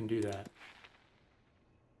 maybe we can do that.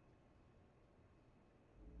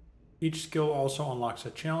 Each skill also unlocks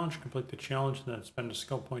a challenge. Complete the challenge and then spend a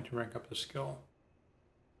skill point to rank up the skill.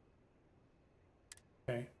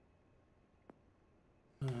 Okay.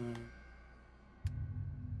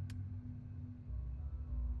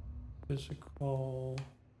 Physical.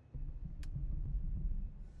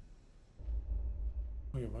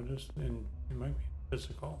 Wait, what is in? It might be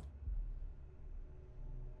physical.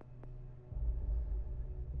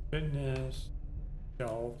 Fitness.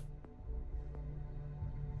 Health.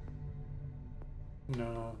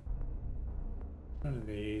 No. None of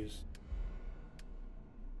these.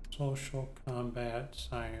 Social, combat,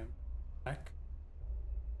 science, tech.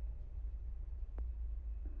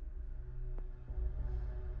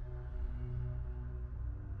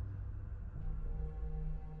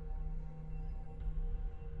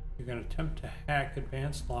 You can attempt to hack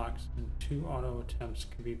advanced locks and 2 auto attempts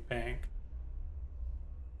can be banked.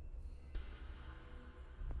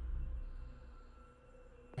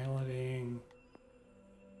 Piloting.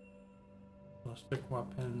 Ballistic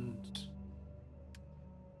weapons.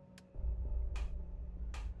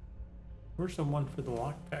 Where's the one for the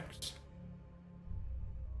lockpicks?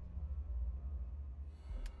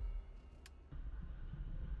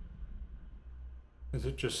 Is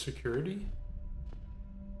it just security?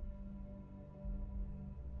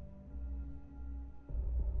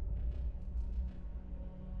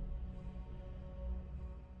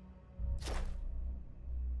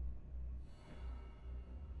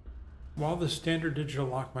 While the standard digital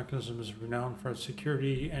lock mechanism is renowned for its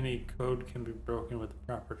security, any code can be broken with the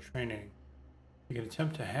proper training. You can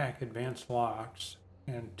attempt to hack advanced locks,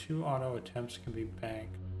 and 2 auto attempts can be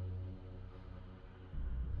banked.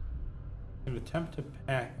 You can attempt to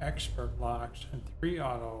hack expert locks, and 3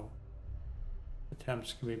 auto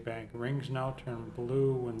attempts can be banked. Rings now turn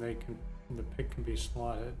blue when the pick can be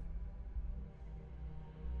slotted.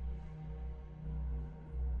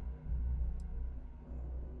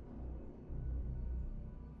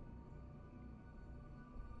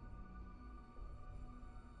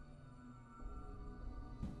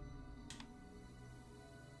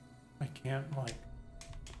 I can't, like,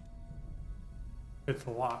 fit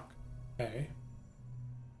the lock. Okay.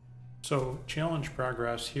 So challenge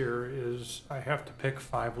progress here is I have to pick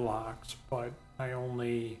 5 locks, but I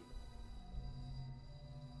only...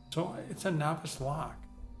 So it's a novice lock.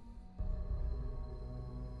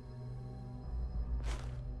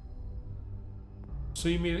 So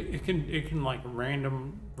you mean it can like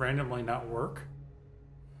randomly not work?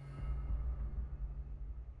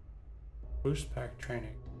 Boost pack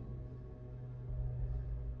training.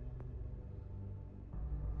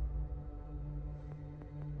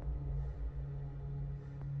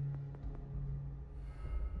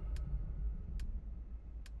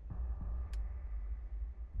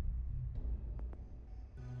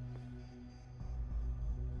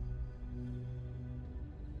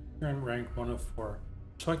 You're in rank 1 of 4.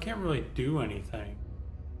 So I can't really do anything.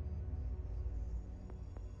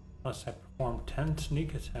 Unless I perform 10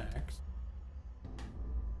 sneak attacks.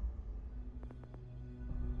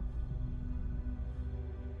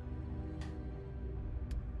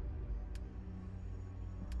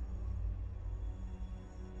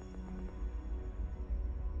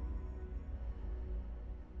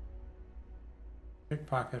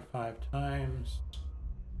 Pickpocket 5 times.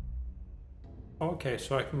 Okay,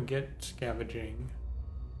 so I can get scavenging.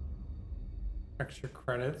 Extra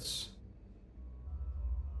credits.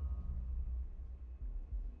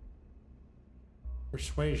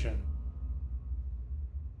 Persuasion.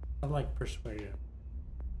 I like persuasion.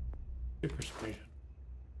 Do persuasion.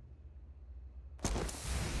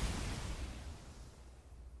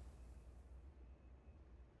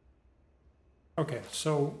 Okay,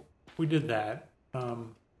 so we did that.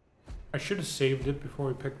 I should have saved it before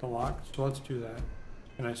we picked the lock, so let's do that.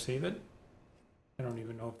 Can I save it? I don't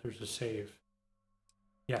even know if there's a save.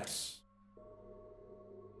 Yes.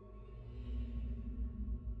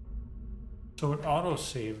 So it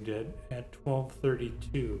auto-saved it at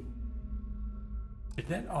 12:32. Did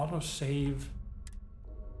that auto-save?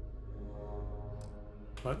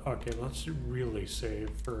 But okay, let's really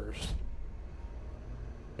save first.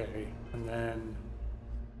 Okay, and then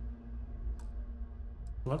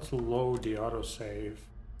let's load the autosave.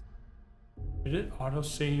 Did it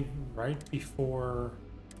autosave right before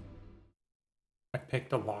I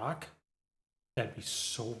picked a lock? That'd be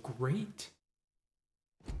so great.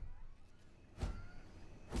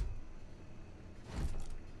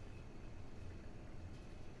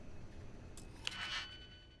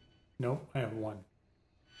 Nope, I have one.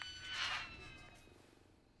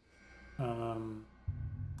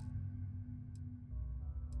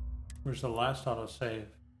 Where's the last autosave?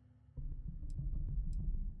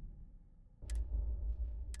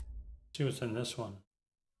 See what's in this one.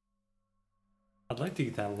 I'd like to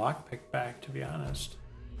get that lockpick back, to be honest.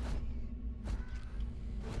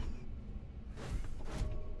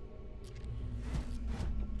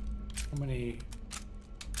 How many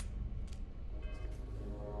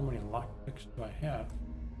lockpicks do I have?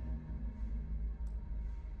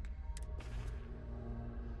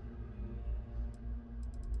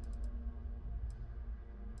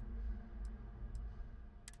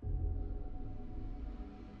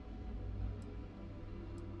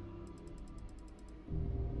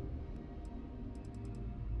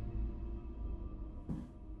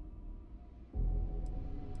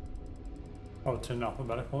 Oh, it's in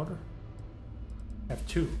alphabetical order? I have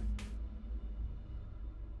two.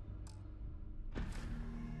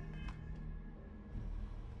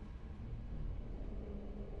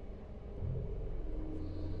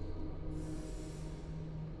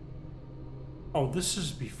 Oh, this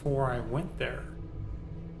is before I went there.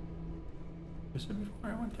 Is it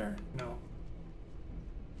before I went there? No.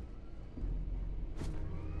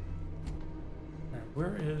 Alright,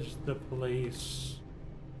 where is the place?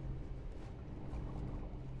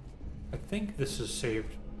 I think this is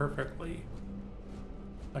saved perfectly.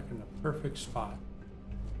 Like in the perfect spot.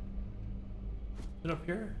 Is it up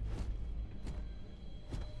here?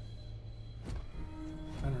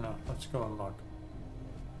 I don't know. Let's go and look.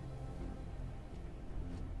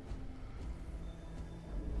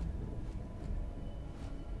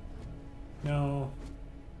 No.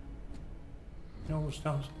 No, it was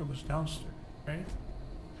downstairs, right?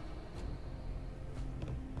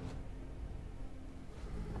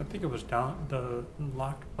 I think it was down, the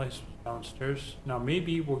locked place was downstairs. Now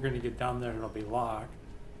maybe we're gonna get down there and it'll be locked.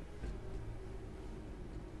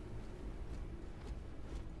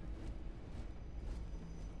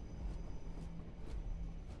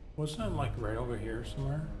 Wasn't it like right over here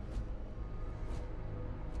somewhere?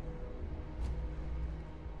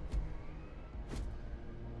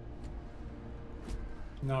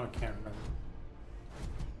 No, I can't remember.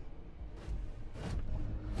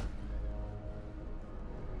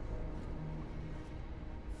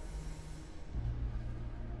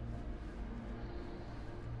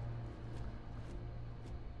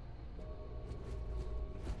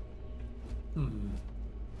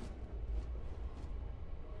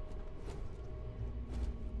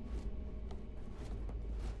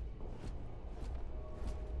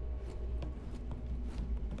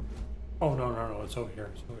 Oh, no, it's over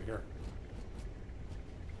here, it's over here.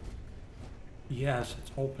 Yes,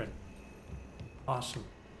 it's open. Awesome.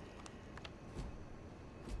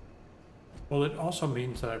 Well, it also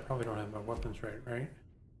means that I probably don't have my weapons right?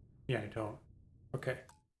 Yeah, I don't. Okay.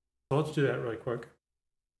 So let's do that really quick.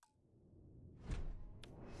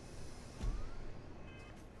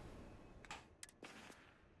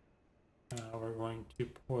 We're going to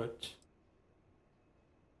put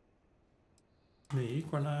the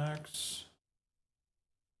Equinox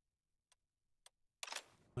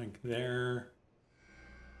like there.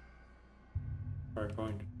 We're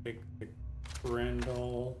going to take the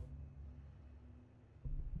Grendel.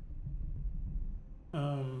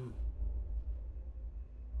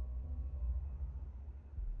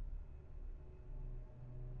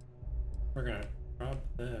 We're gonna drop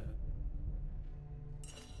this.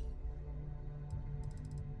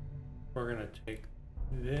 We're gonna take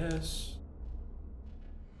this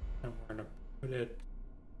and we're gonna put it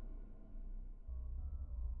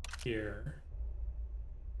here.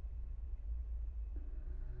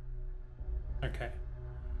 Okay,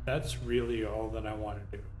 that's really all that I want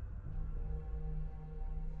to do.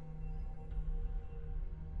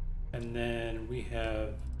 And then we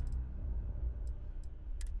have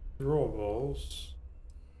throwables.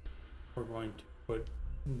 We're going to put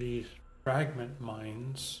these fragment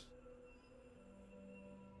mines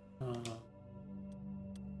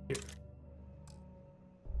here.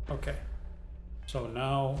 Okay, So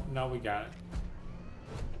now we got it.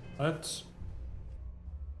 Let's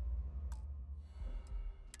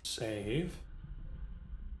save.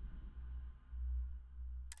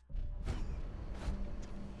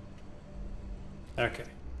 Okay.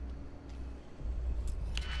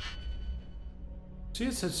 See,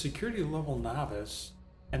 it says security level novice,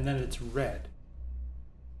 and then it's red.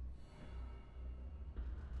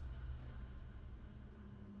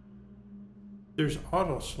 There's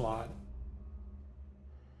auto slot.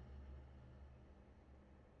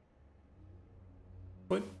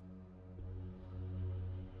 What?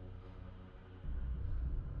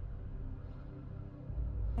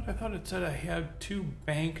 But I thought it said I had 2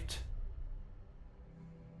 banked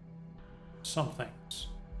somethings.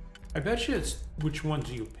 I bet you it's which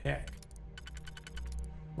ones you pick.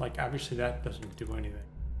 Like, obviously that doesn't do anything.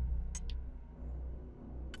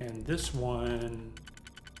 And this one...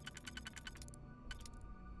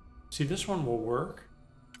 See, this one will work.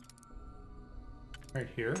 Right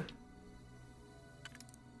here.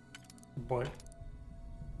 But...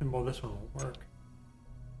 And well, this one will work.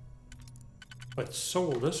 But so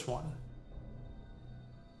will this one.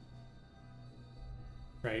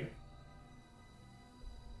 Right?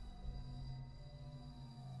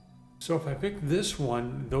 So if I pick this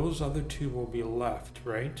one, those other 2 will be left,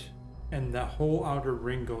 right? And the whole outer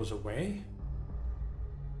ring goes away.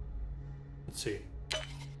 Let's see.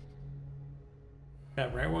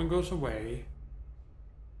 That right one goes away.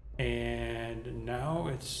 And now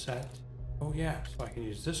it's set. Oh yeah, so I can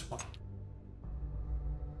use this one.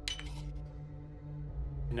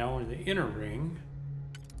 And now we're in the inner ring.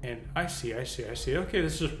 And I see. Okay,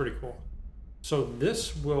 this is pretty cool. So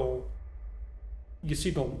this will... You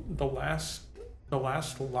see the last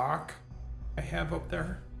lock I have up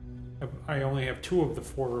there? I only have 2 of the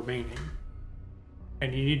 4 remaining.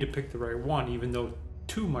 And you need to pick the right one, even though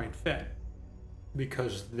 2 might fit.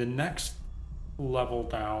 Because the next level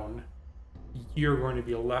down, you're going to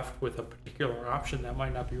be left with a particular option that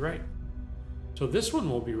might not be right. So this one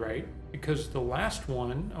will be right, because the last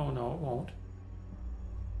one, oh no, it won't.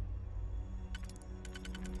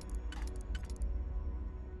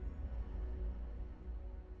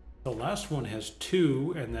 The last one has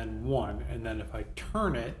 2 and then 1, and then if I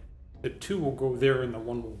turn it, the 2 will go there and the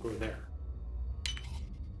 1 will go there.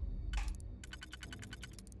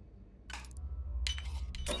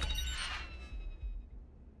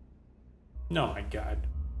 No, my God.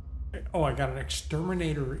 Oh, I got an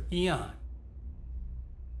exterminator Eon.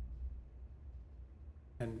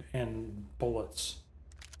 And bullets.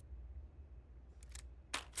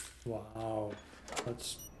 Wow.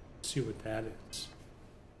 Let's see what that is.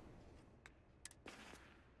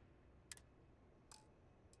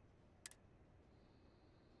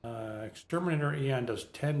 Exterminator Eon does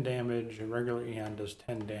 10 damage, and regular Eon does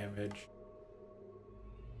 10 damage.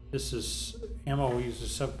 This is ammo uses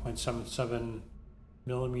 7.77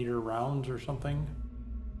 millimeter rounds or something.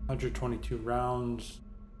 122 rounds.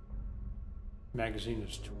 Magazine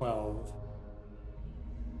is 12.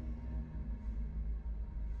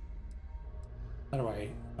 How do I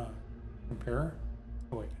compare?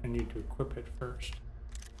 Oh wait, I need to equip it first.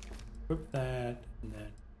 Equip that and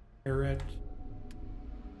then pair it.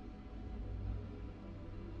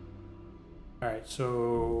 Alright,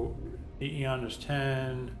 so the Eon is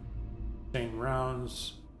 10, same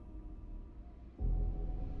rounds,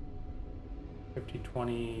 50,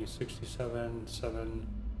 20, 67, 7.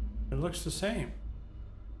 It looks the same.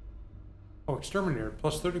 Oh, Exterminator,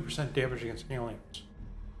 plus 30% damage against aliens.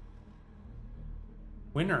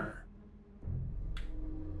 Winner.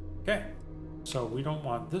 Okay, so we don't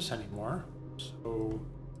want this anymore. So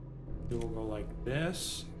we will go like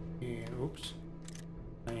this, and oops.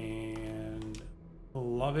 And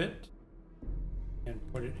love it and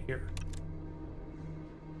put it here.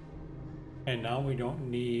 And now we don't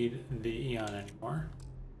need the Eon anymore.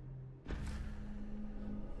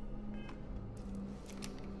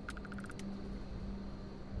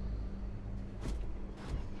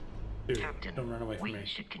 Dude, Captain, don't run away from me. We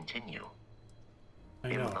should continue. I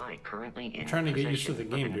know. Am I currently in I'm trying to get used to the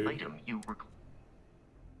possession game, of an dude. item you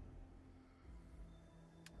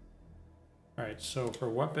Alright, so for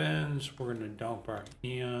weapons, we're going to dump our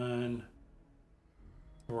Eon.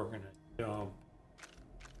 We're going to dump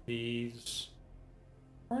these.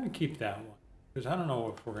 We're going to keep that one, because I don't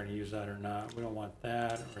know if we're going to use that or not. We don't want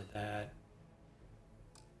that or that.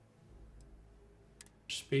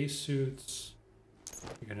 Spacesuits.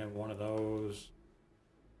 You can have one of those.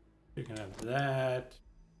 You can have that.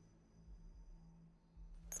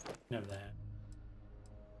 You can have that.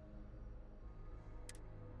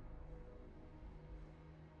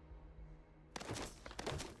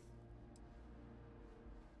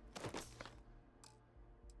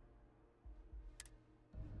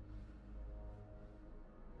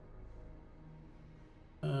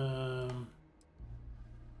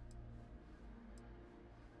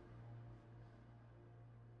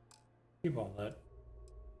 Keep all that.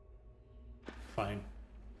 Fine.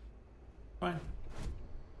 Fine.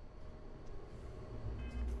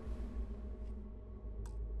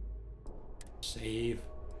 Save.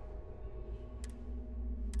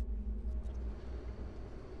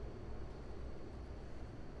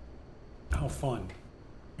 How fun.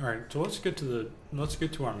 Alright, so let's get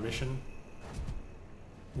to our mission.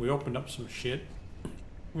 We opened up some shit.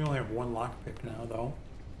 We only have one lockpick now though.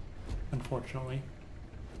 Unfortunately.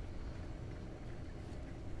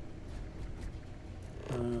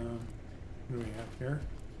 What do we have here?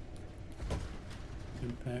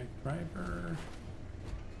 Impact driver.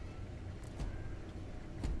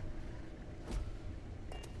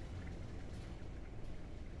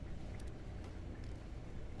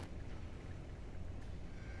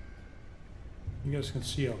 You guys can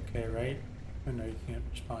see okay, right? I know you can't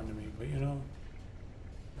respond to me, but you know.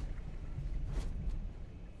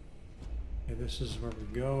 Okay, this is where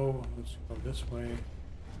we go. Let's go this way.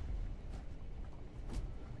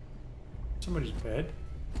 Somebody's bed.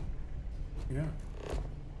 Yeah.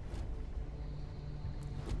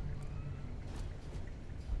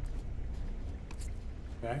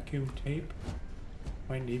 Vacuum tape.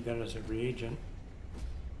 Might need that as a reagent.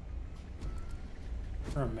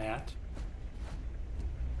 Or a mat.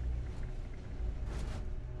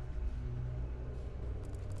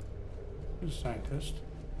 Who's a scientist?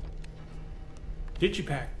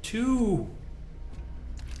 Digipack 2!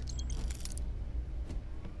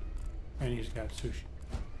 And he's got sushi.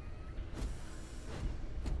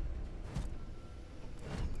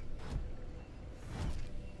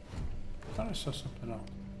 I thought I saw something else.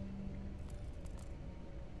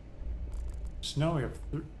 Snow, we have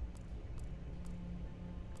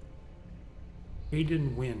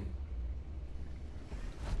Hayden Wynn.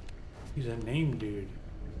 He's a name dude.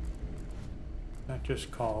 Not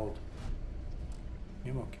just called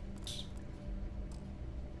ammo kits.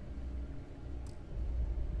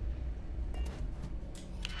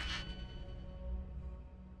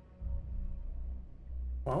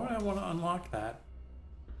 Why would I want to unlock that?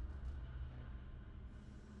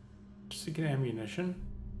 Just to get ammunition?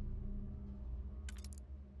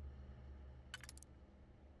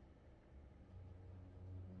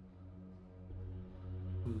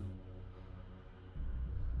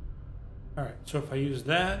 Alright, so if I use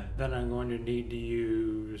that, then I'm going to need to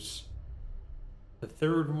use the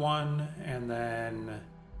third one, and then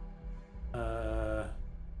I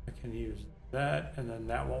can use that, and then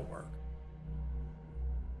that won't work.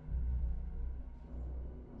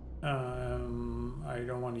 I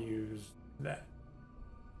don't want to use that.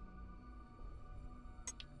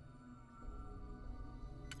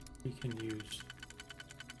 We can use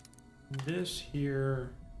this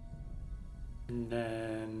here, and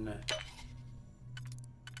then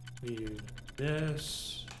we use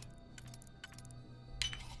this,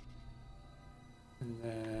 and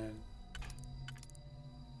then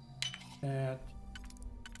that.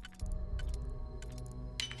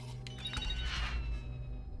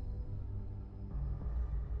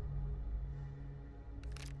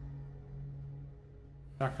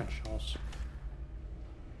 Shotgun shells.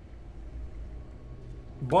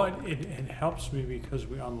 But it helps me because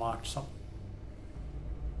we unlocked something.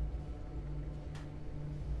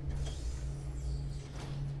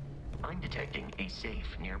 I'm detecting a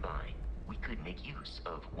safe nearby. We could make use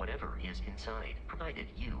of whatever is inside, provided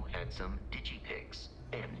you had some digipics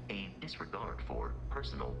and a disregard for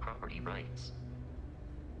personal property rights.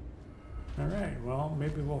 Alright, well,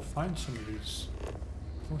 maybe we'll find some of these.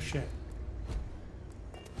 Oh shit.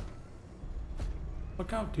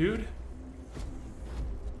 Look out, dude.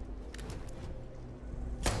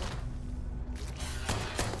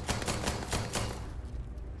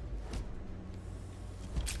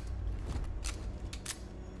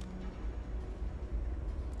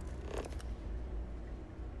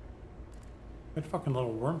 That fucking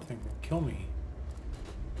little worm thing will kill me.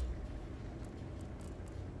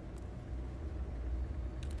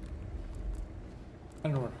 I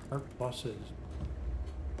don't know what Heart Plus is.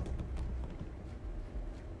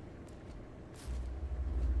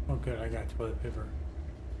 Oh good, I got toilet paper.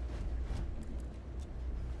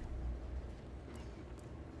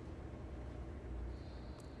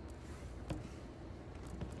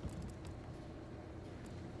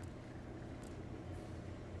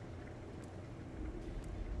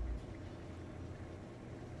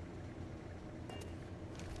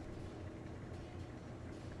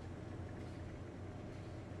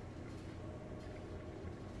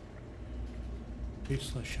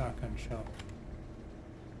 Useless shotgun shell.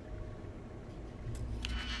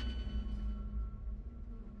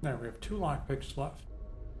 Now we have 2 lockpicks left.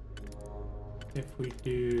 If we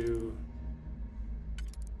do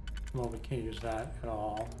Well, we can't use that at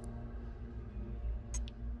all.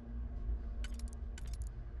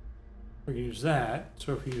 We can use that.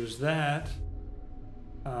 So if we use that,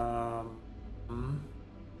 it'll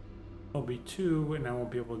be 2, and I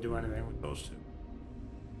won't be able to do anything with those 2.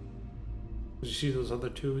 You see those other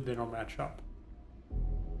 2, they don't match up.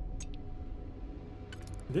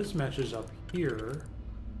 This matches up here.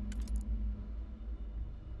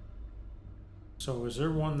 So is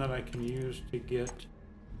there one that I can use to get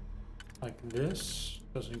like this?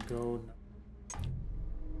 Doesn't go.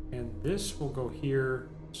 And this will go here.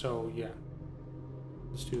 So yeah,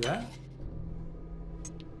 let's do that.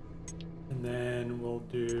 And then we'll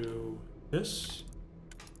do this.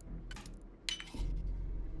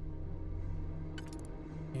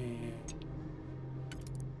 And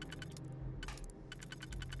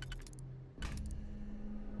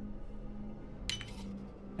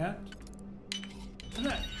that. And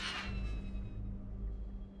that.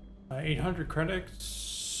 800 credits.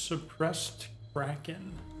 Suppressed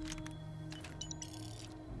Kraken.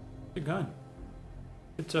 It's a gun.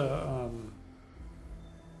 It's a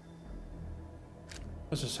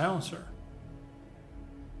it's a silencer.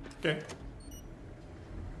 Okay.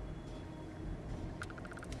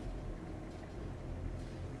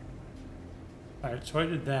 Alright, so I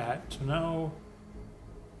did that. So now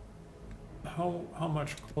how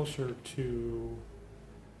much closer to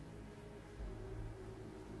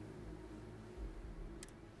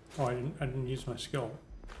oh, I didn't use my skill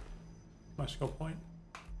point.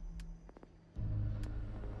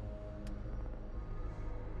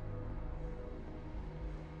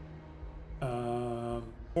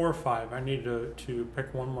 4 or 5. I need to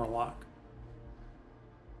pick one more lock.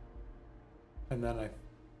 And then I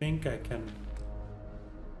think I can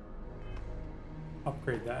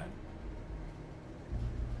upgrade that.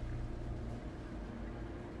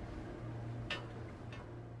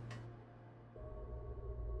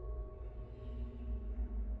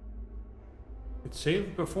 It's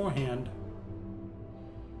saved beforehand.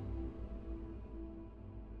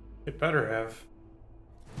 It better have.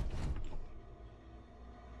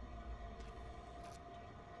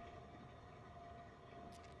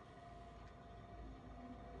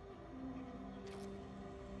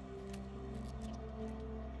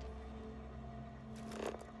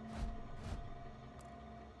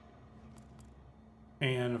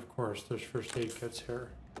 And of course, there's first aid kits here.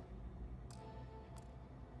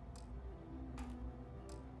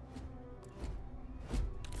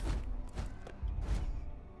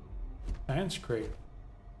 Science crate.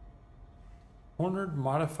 Cornered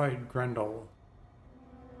modified Grendel.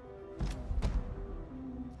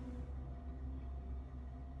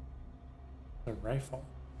 The rifle.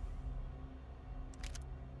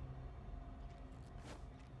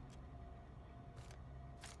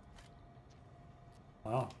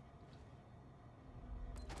 Wow.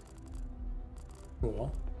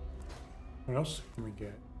 Cool. What else can we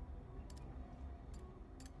get?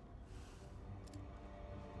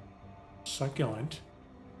 Succulent,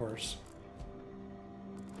 of course.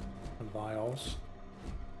 The vials.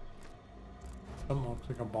 Something looks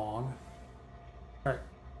like a bong. Alright.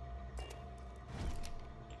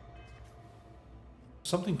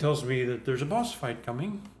 Something tells me that there's a boss fight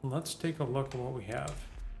coming. Let's take a look at what we have.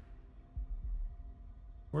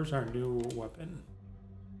 Where's our new weapon?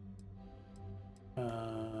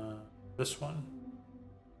 This one.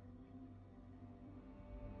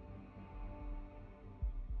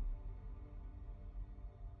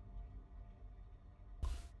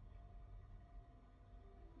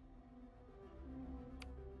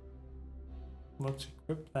 Let's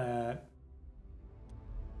equip that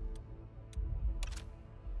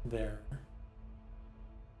there.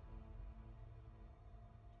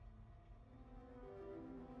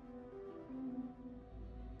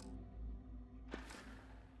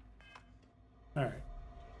 All right.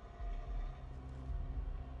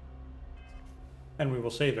 And we will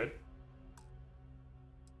save it.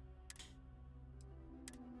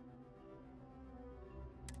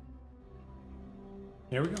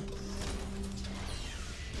 There we go.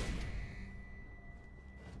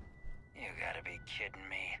 You gotta be kidding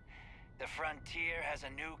me. The Frontier has a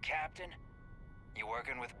new captain? You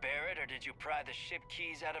working with Barrett, or did you pry the ship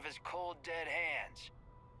keys out of his cold, dead hands?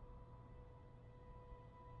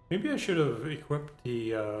 Maybe I should have equipped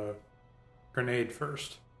the grenade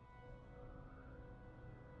first.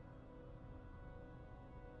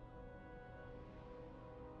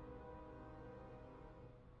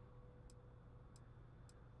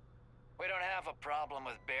 We don't have a problem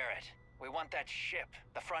with Barrett. We want that ship,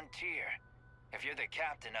 the Frontier. If you're the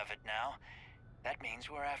captain of it now, that means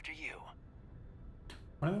we're after you.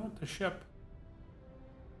 Why do they want the ship?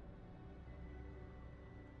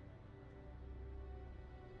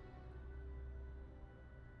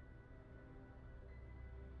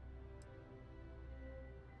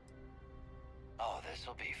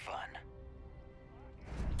 fun.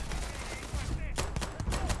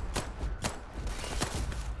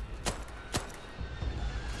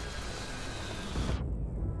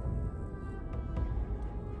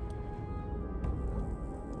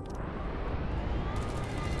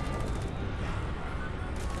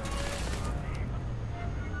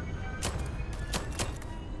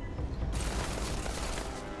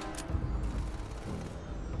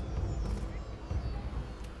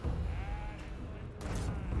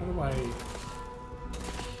 How do I...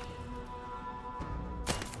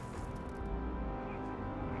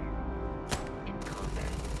 In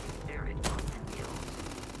combat, Barrett often yells,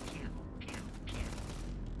 Q, Q, Q.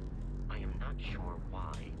 I am not sure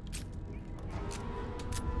why.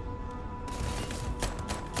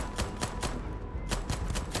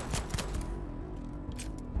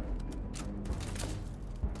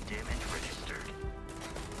 Damage registered.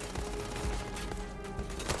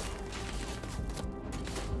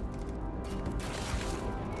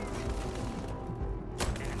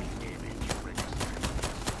 Enemy damage registered.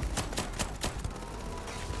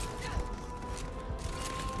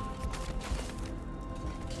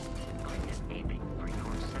 I am aiming for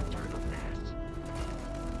your center of mass.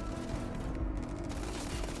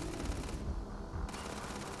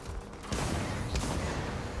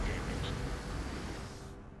 Damage.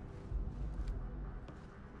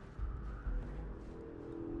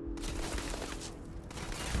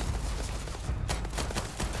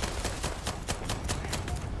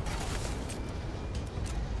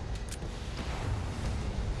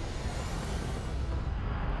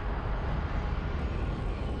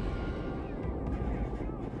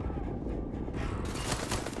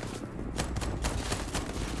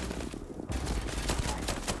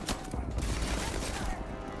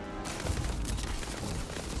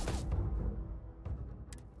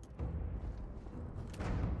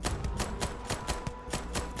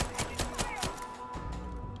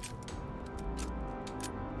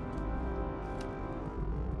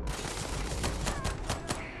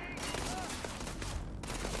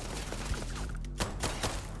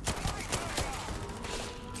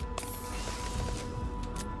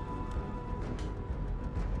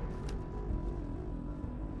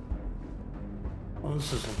 Oh,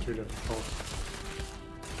 this isn't too difficult.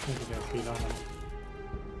 I think I got beat on him.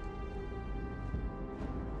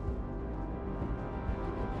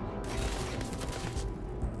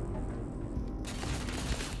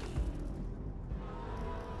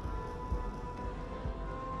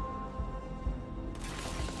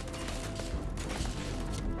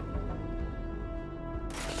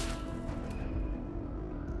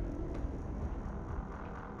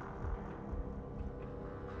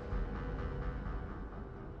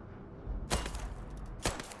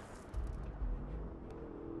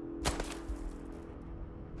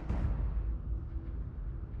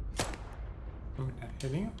 Am I not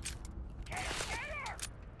hitting him? Get her!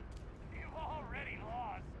 You've already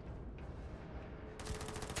lost.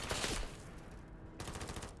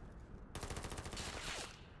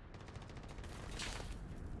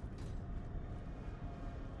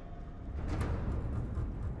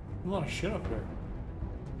 A lot of shit up there.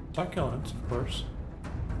 Succulents, of course.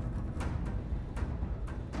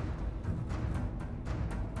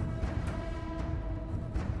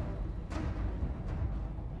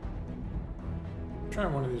 Try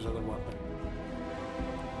one of these other weapons.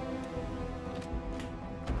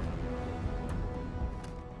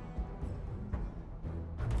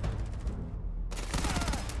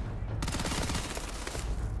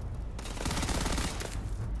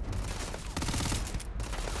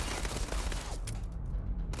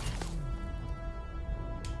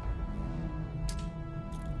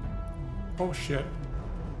 Oh shit.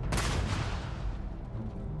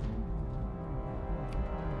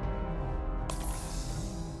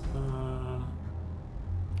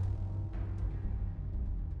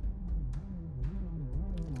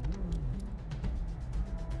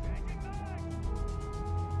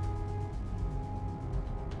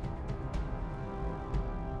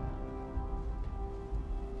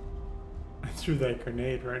 I threw that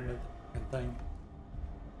grenade right in the thing.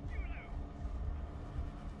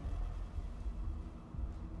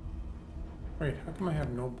 Wait, how come I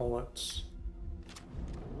have no bullets?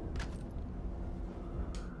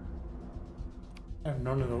 I have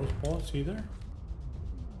none of those bullets either?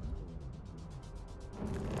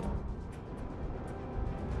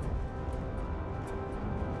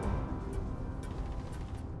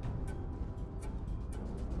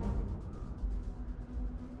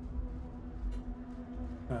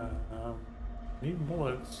 Need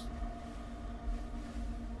bullets.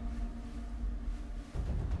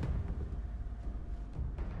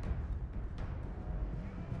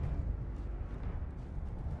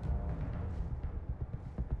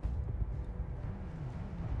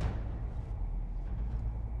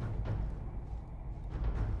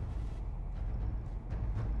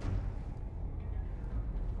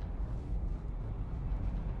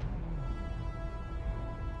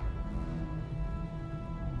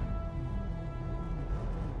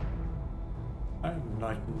 I'm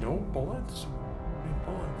like, no bullets? No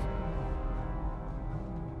bullets.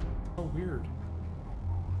 So weird.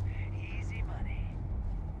 Easy money.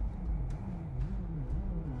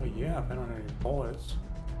 But yeah, if I don't have any bullets.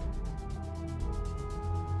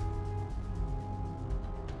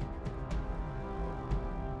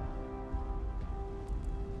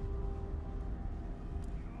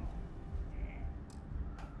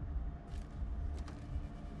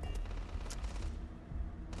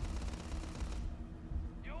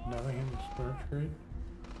 Nothing in the storage crate.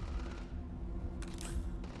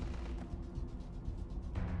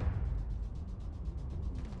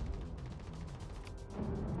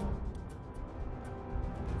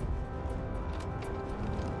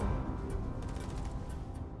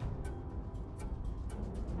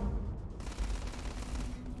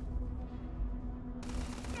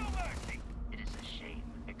 No mercy! It is a shame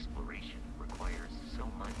exploration requires so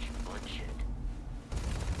much bloodshed.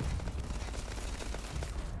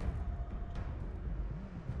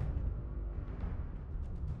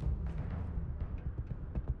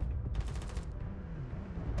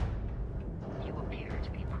 You appear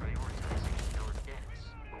to be prioritizing your deaths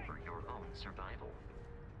over your own survival.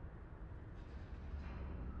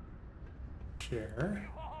 Chair.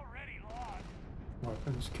 You already lost!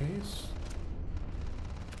 Weapons case.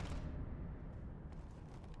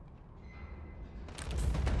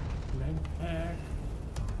 Med pack.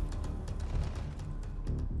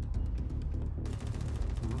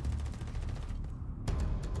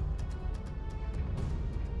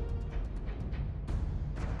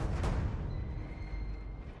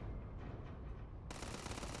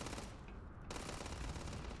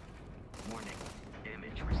 Warning,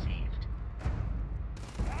 damage received.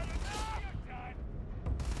 Now you're done!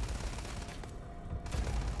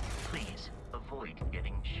 Please avoid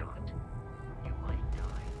getting shot. You might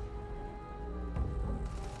die.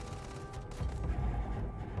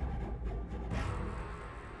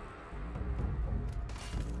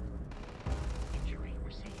 Injury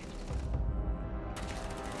received.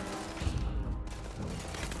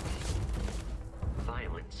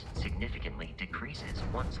 Violence significantly decreases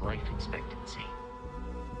one's life expectancy.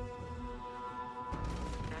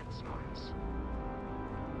 That smarts.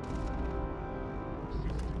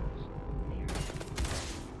 Systems near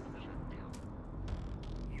shut down.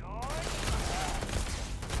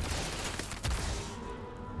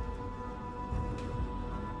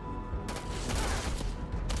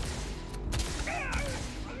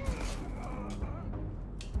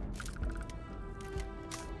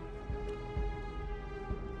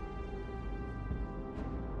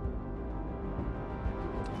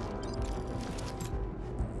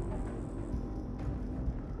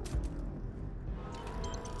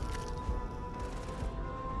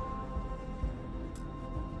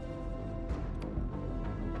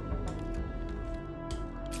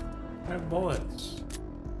 I have bullets.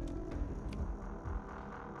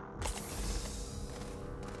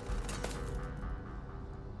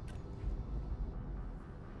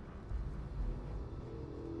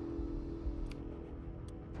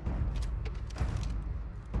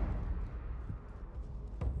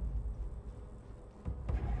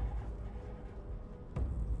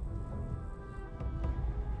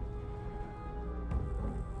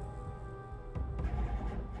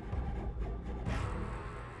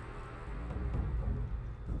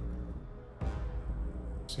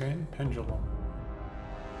 Sand pendulum.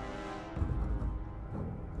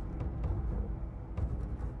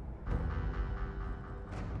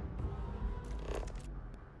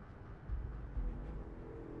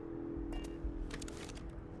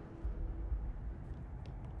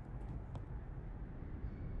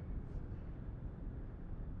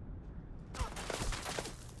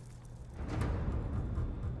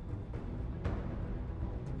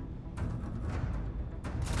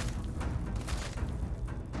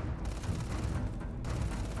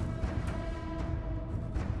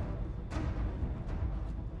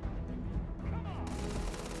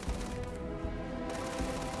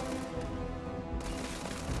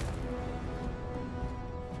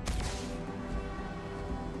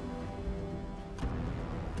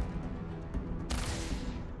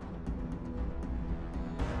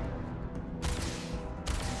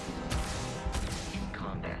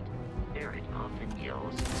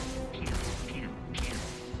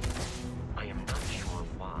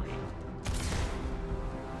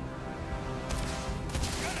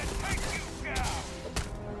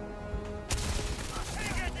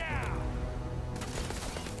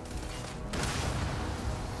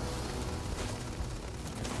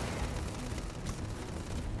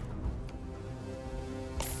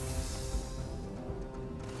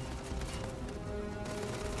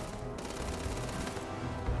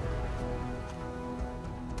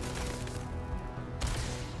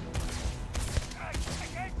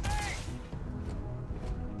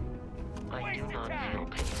 I do not feel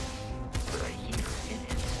pain, but I hear it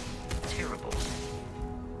is terrible.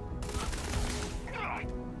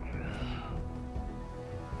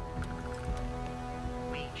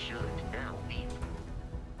 We should now leave.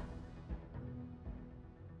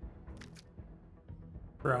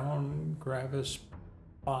 Brown Gravis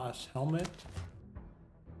Boss helmet.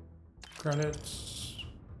 Credits.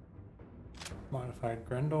 Modified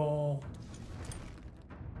Grendel.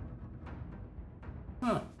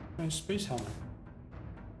 Huh, nice space helmet.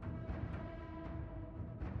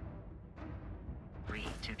 Free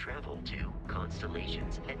to travel to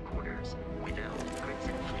Constellation's headquarters without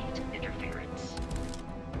Crimson Fleet interference.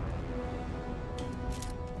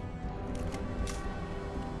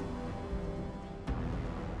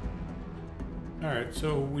 Alright,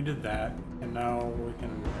 so we did that, and now we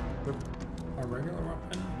can equip our regular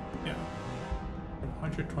weapon. Yeah.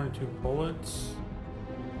 122 bullets.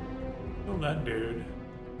 Kill that dude.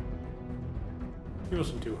 He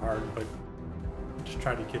wasn't too hard, but just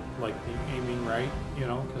try to get like the aiming right, you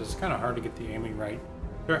know, because it's kind of hard to get the aiming right.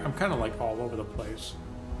 I'm kind of like all over the place.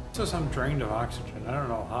 It says I'm drained of oxygen. I don't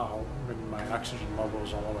know how. Maybe my oxygen level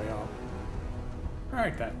is all the way up.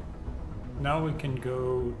 Alright then. Now we can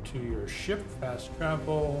go to your ship, fast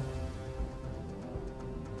travel.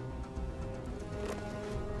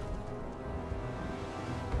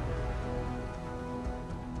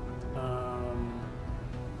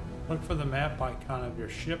 Look for the map icon of your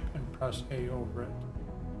ship and press A over it.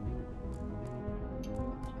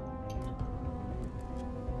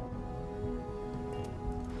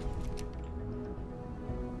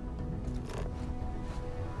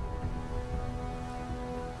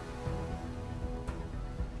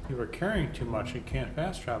 You were carrying too much and can't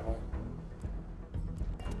fast travel.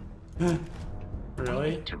 Really? We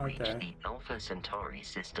need to reach Okay. the Alpha Centauri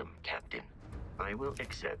system, Captain. I will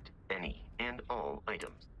accept any and all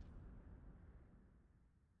items.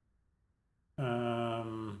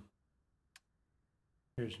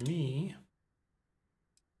 Here's me.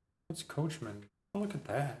 What's Coachman? Oh, look at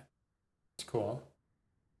that. That's cool.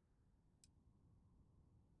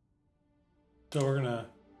 So we're gonna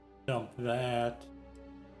dump that.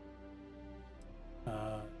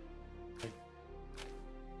 Like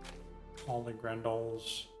all the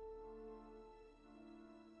Grendels.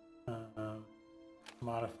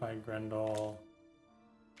 Modified Grendel.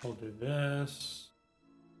 We'll do this.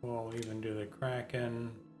 We'll even do the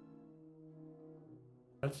Kraken.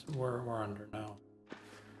 That's where we're under now.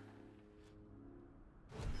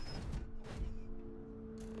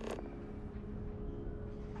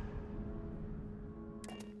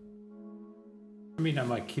 I mean, I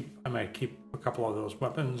might keep a couple of those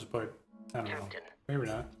weapons, but I don't know. Captain, Maybe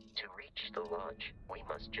not. to reach the lodge, we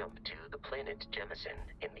must jump to the planet Jemison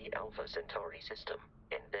in the Alpha Centauri system,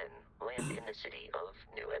 and then land in the city of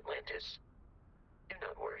New Atlantis. Do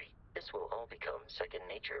not worry, this will all become second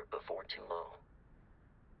nature before too long.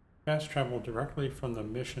 Fast travel directly from the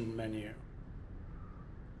mission menu.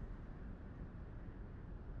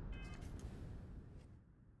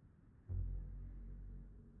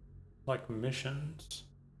 Like missions.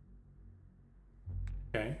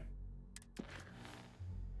 Okay.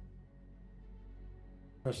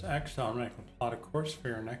 Press X to automatically plot a course for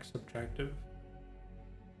your next objective.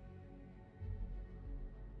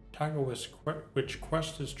 Toggle which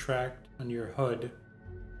quest is tracked on your HUD.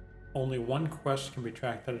 Only one quest can be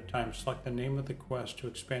tracked at a time. Select the name of the quest to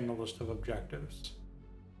expand the list of objectives.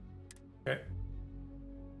 Okay.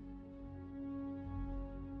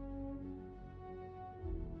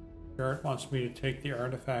 Garrett wants me to take the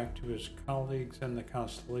artifact to his colleagues in the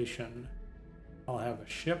constellation. I'll have a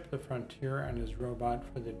ship, the frontier, and his robot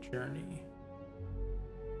for the journey.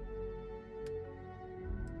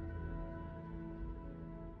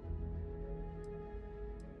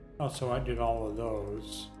 Oh, so I did all of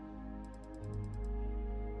those.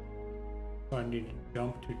 So I need to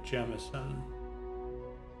jump to Jemison.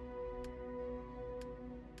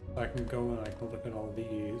 So I can go and I can look at all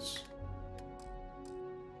these.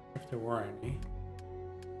 If there were any.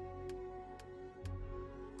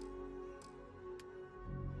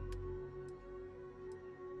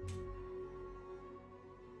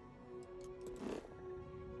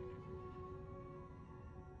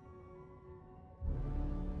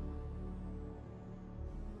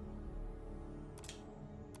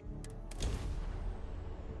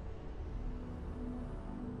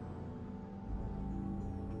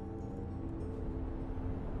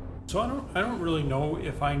 So I don't really know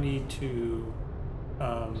if I need to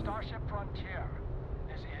Starship Frontier.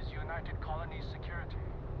 This is United Colonies Security.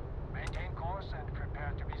 Maintain course and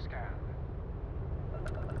prepare to be scanned.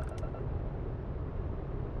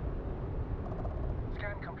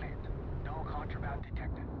 Scan complete. No contraband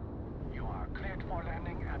detected. You are cleared for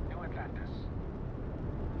landing at New Atlantis.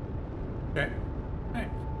 Okay.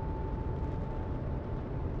 Thanks.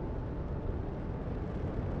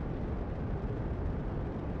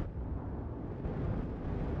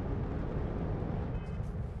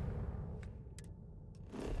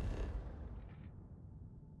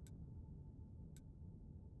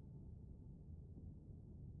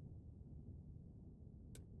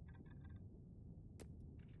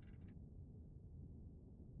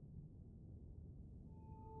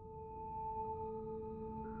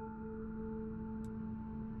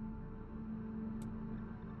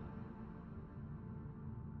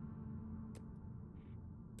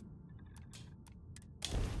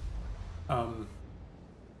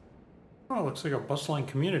 Oh, looks like a bustling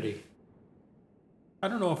community. I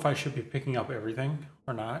don't know if I should be picking up everything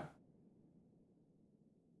or not.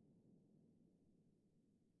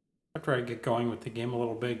 After I get going with the game a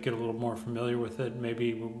little bit, get a little more familiar with it,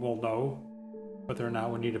 maybe we'll know whether or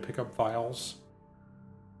not we need to pick up files.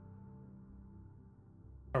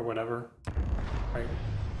 Or whatever. Right?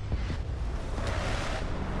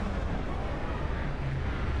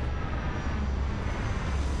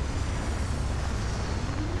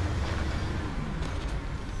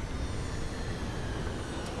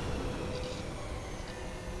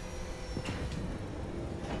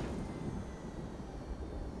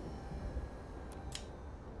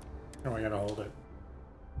 Oh, I gotta hold it.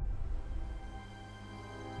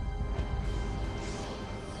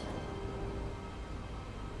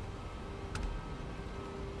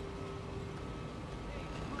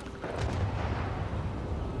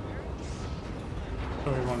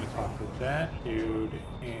 So we want to talk to that dude,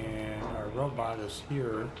 and our robot is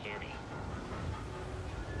here. Uncanny.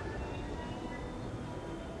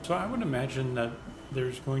 So I would imagine that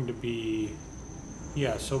there's going to be...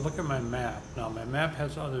 Yeah, so look at my map. Now, my map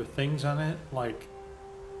has other things on it, like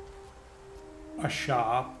a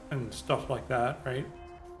shop and stuff like that, right?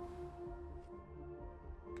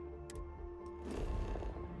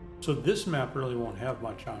 So this map really won't have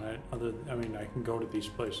much on it, other than, I mean, I can go to these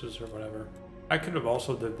places or whatever. I could have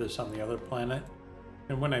also did this on the other planet,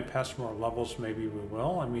 and when I pass more levels, maybe we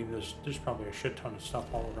will. I mean, there's probably a shit ton of stuff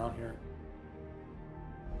all around here.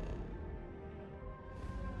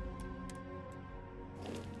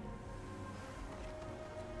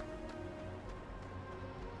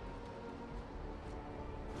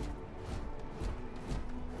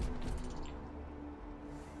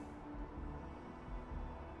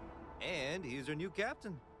 And here's your new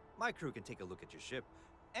captain. My crew can take a look at your ship,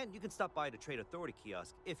 and you can stop by the Trade Authority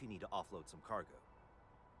kiosk if you need to offload some cargo.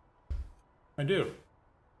 I do.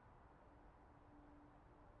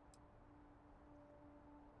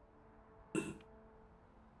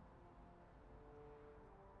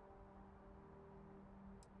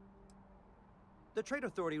 The Trade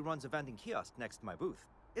Authority runs a vending kiosk next to my booth.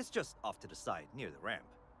 It's just off to the side, near the ramp.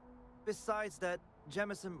 Besides that,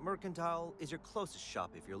 Jemison Mercantile is your closest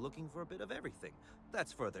shop if you're looking for a bit of everything.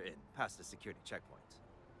 That's further in, past the security checkpoint.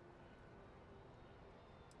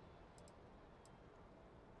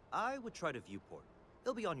 I would try the viewport.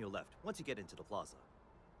 It'll be on your left, once you get into the plaza.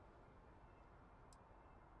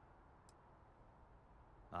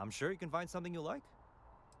 I'm sure you can find something you like.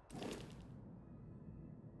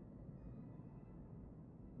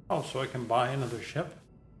 Oh, so I can buy another ship?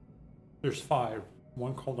 There's 5.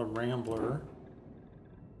 One called a Rambler,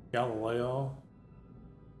 Galileo,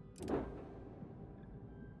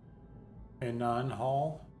 Anon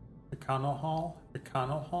Hall, Econo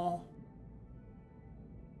Hall,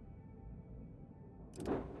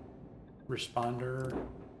 Responder,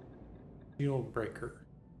 Shield Breaker.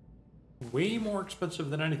 Way more expensive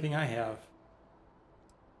than anything I have.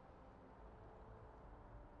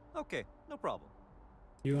 Okay, no problem.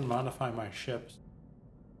 You can modify my ships.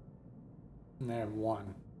 And I have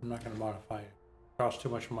 1. I'm not going to modify it. It costs too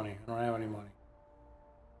much money. I don't have any money.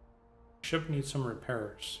 Ship needs some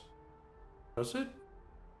repairs. Does it?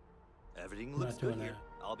 Everything I'm looks not good doing here.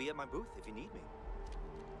 that. I'll be at my booth if you need me.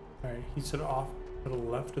 Alright, he said off to the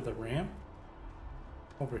left of the ramp.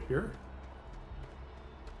 Over here.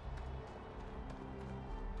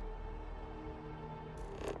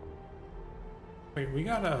 Wait, we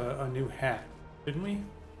got a new hat, didn't we?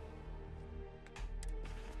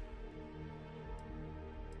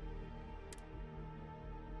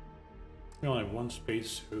 We only have 1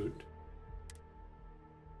 spacesuit.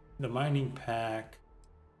 The mining pack.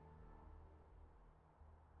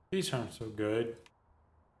 These aren't so good.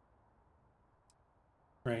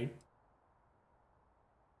 Right?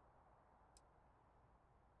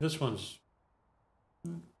 This one's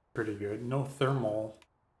pretty good. No thermal.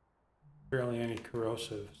 barely any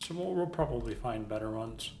corrosive. So we'll probably find better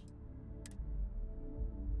ones.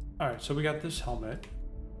 Alright, so we got this helmet.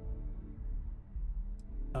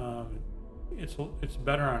 It's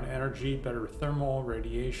better on energy, better thermal,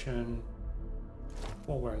 radiation.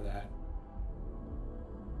 We'll wear that.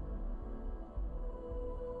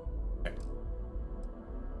 Okay.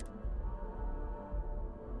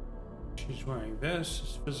 She's wearing this.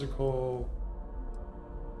 It's physical.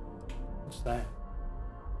 What's that?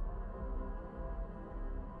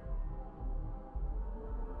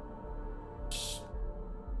 It's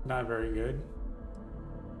not very good.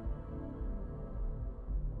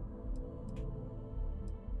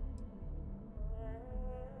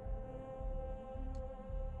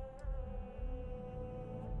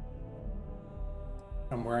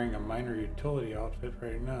 I'm wearing a minor utility outfit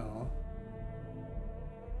right now.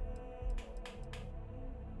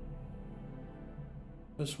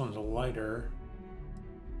 This one's lighter.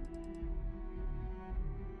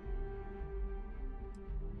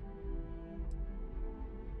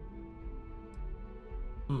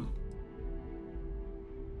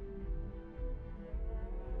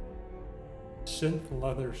 Synth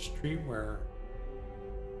leather streetwear.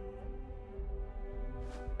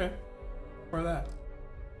 Okay, wear that.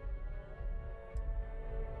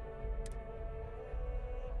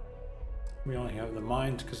 We only have the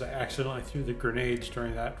mines because I accidentally threw the grenades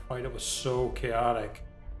during that fight. It was so chaotic.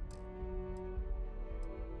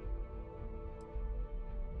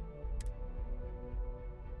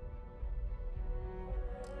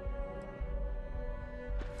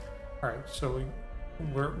 All right, so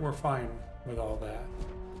we're fine with all that.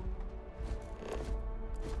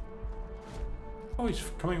 Oh, he's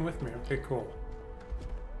coming with me. Okay, cool.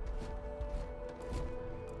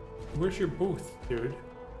 Where's your booth, dude?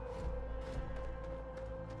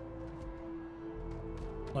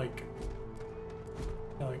 Like,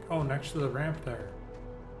 oh, next to the ramp there.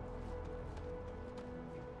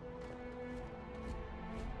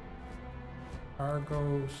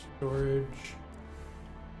 Cargo, storage.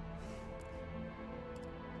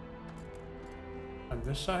 On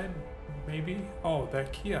this side, maybe? Oh,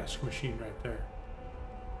 that kiosk machine right there.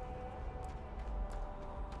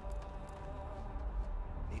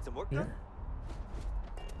 Need some work done?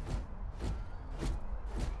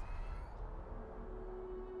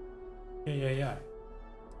 Here. Yeah.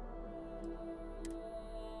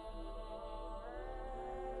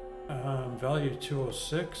 Value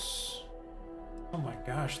 206. Oh my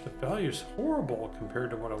gosh, the value is horrible compared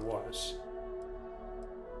to what it was.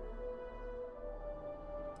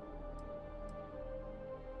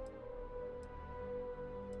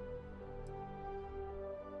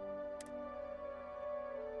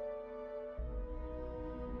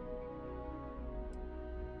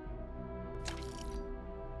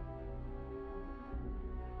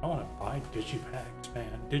 I want to buy digipacks,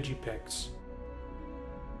 man. Digipicks.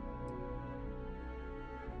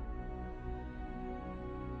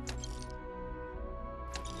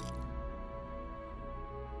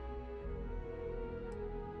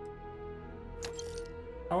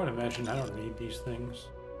 I would imagine I don't need these things.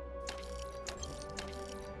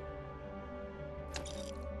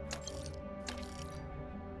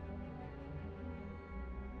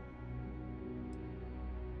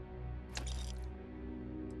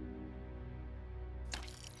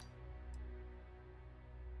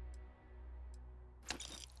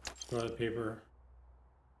 Toilet paper.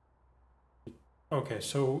 Okay,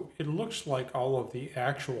 so it looks like all of the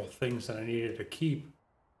actual things that I needed to keep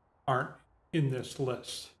aren't in this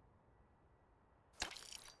list.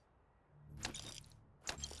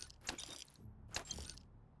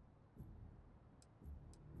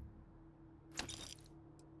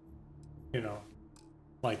 You know,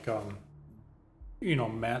 like, you know,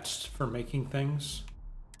 mats for making things.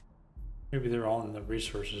 Maybe they're all in the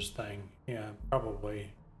resources thing. Yeah,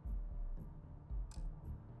 probably.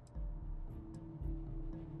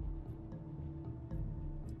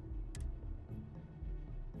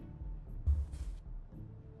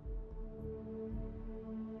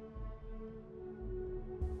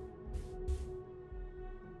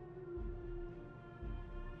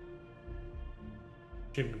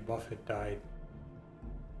 Jimmy Buffett died.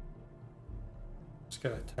 Just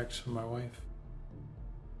got a text from my wife.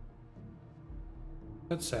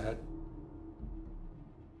 That's sad.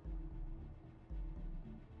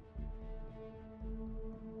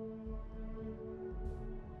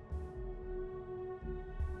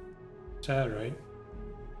 Sad, right?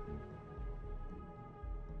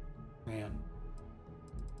 Man.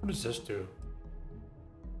 What does this do?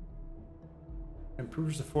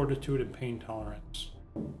 Improves the fortitude and pain tolerance.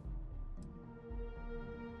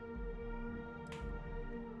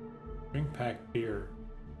 Drink pack beer.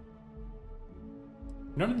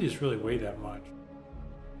 None of these really weigh that much.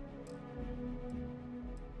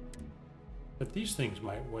 But these things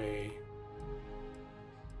might weigh...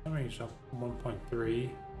 How many? So 1.3.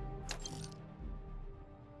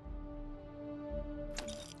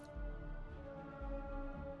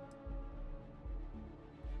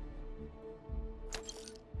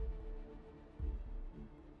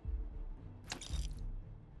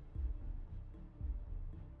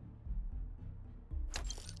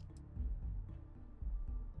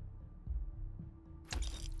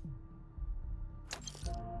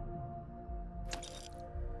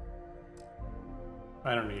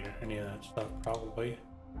 I don't need any of that stuff, probably.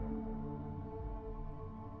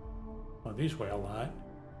 Oh, these weigh a lot.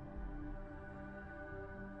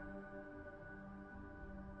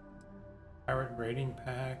 Pirate raiding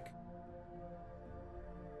pack.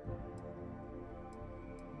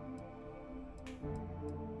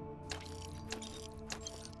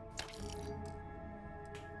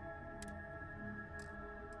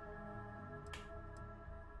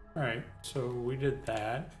 Alright, so we did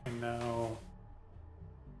that, and now...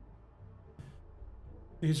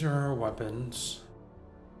 These are our weapons.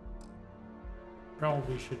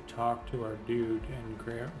 Probably should talk to our dude and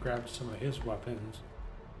grab some of his weapons.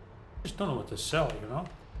 Just don't know what to sell, you know?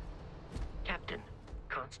 Captain,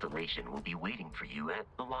 Constellation will be waiting for you at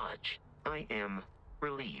the lodge. I am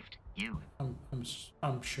relieved you...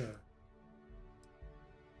 I'm sure.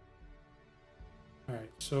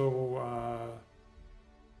 Alright, so,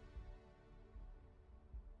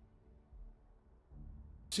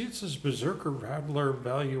 see, it says Berserker Rattler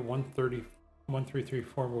value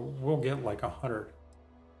 1334, but we'll get like 100.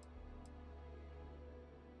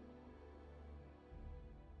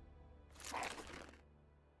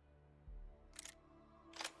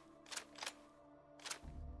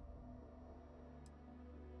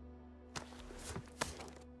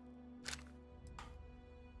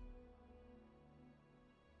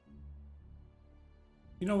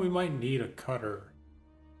 You know, we might need a cutter.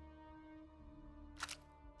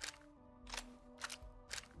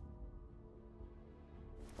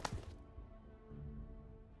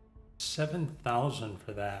 $7,000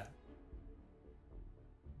 for that.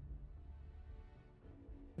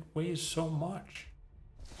 It weighs so much.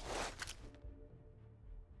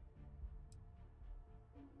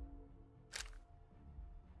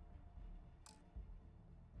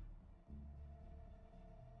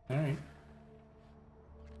 All right.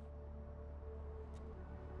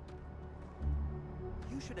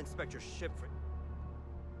 You should inspect your ship for...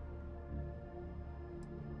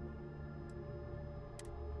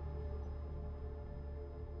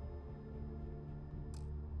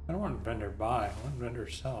 I don't want vendor buy, I want vendor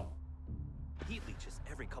sell. Heat leeches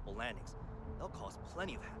every couple landings. They'll cause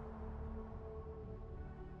plenty of havoc.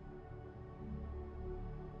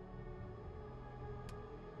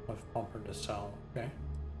 Left bumper to sell, okay.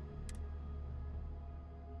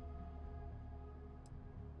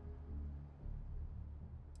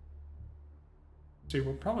 See,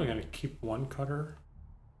 we're probably going to keep one cutter.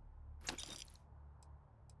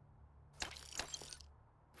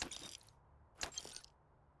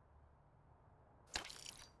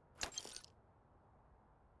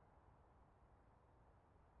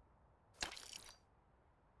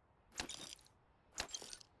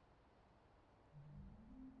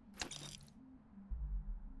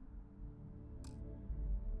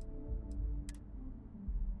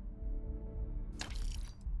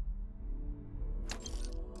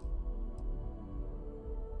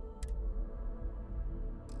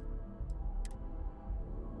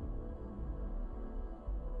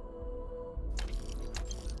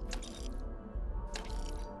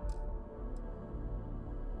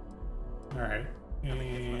 Alright,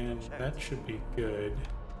 and that should be good.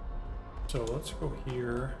 So let's go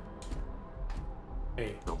here.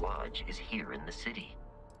 Hey. The lodge is here in the city.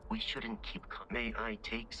 We shouldn't keep... May I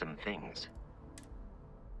take some things?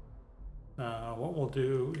 What we'll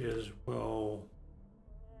do is we'll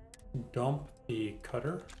dump the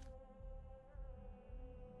cutter.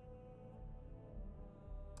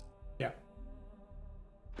 Yeah.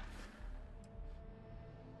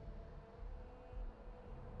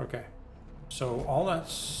 Okay. So all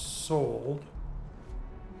that's sold,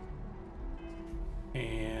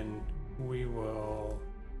 and we will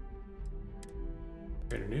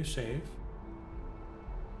create a new save,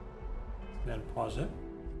 then pause it,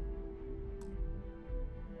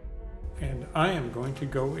 and I am going to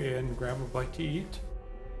go in and grab a bite to eat.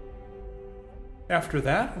 After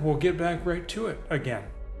that, we'll get back right to it again.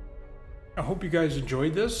 I hope you guys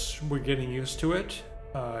enjoyed this. We're getting used to it.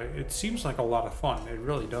 It seems like a lot of fun. It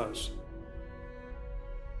really does.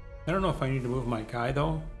 I don't know if I need to move my guy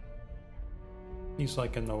though. He's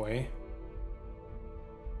like in the way.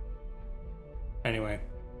 Anyway,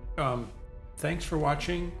 thanks for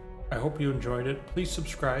watching. I hope you enjoyed it. Please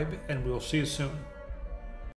subscribe and we'll see you soon.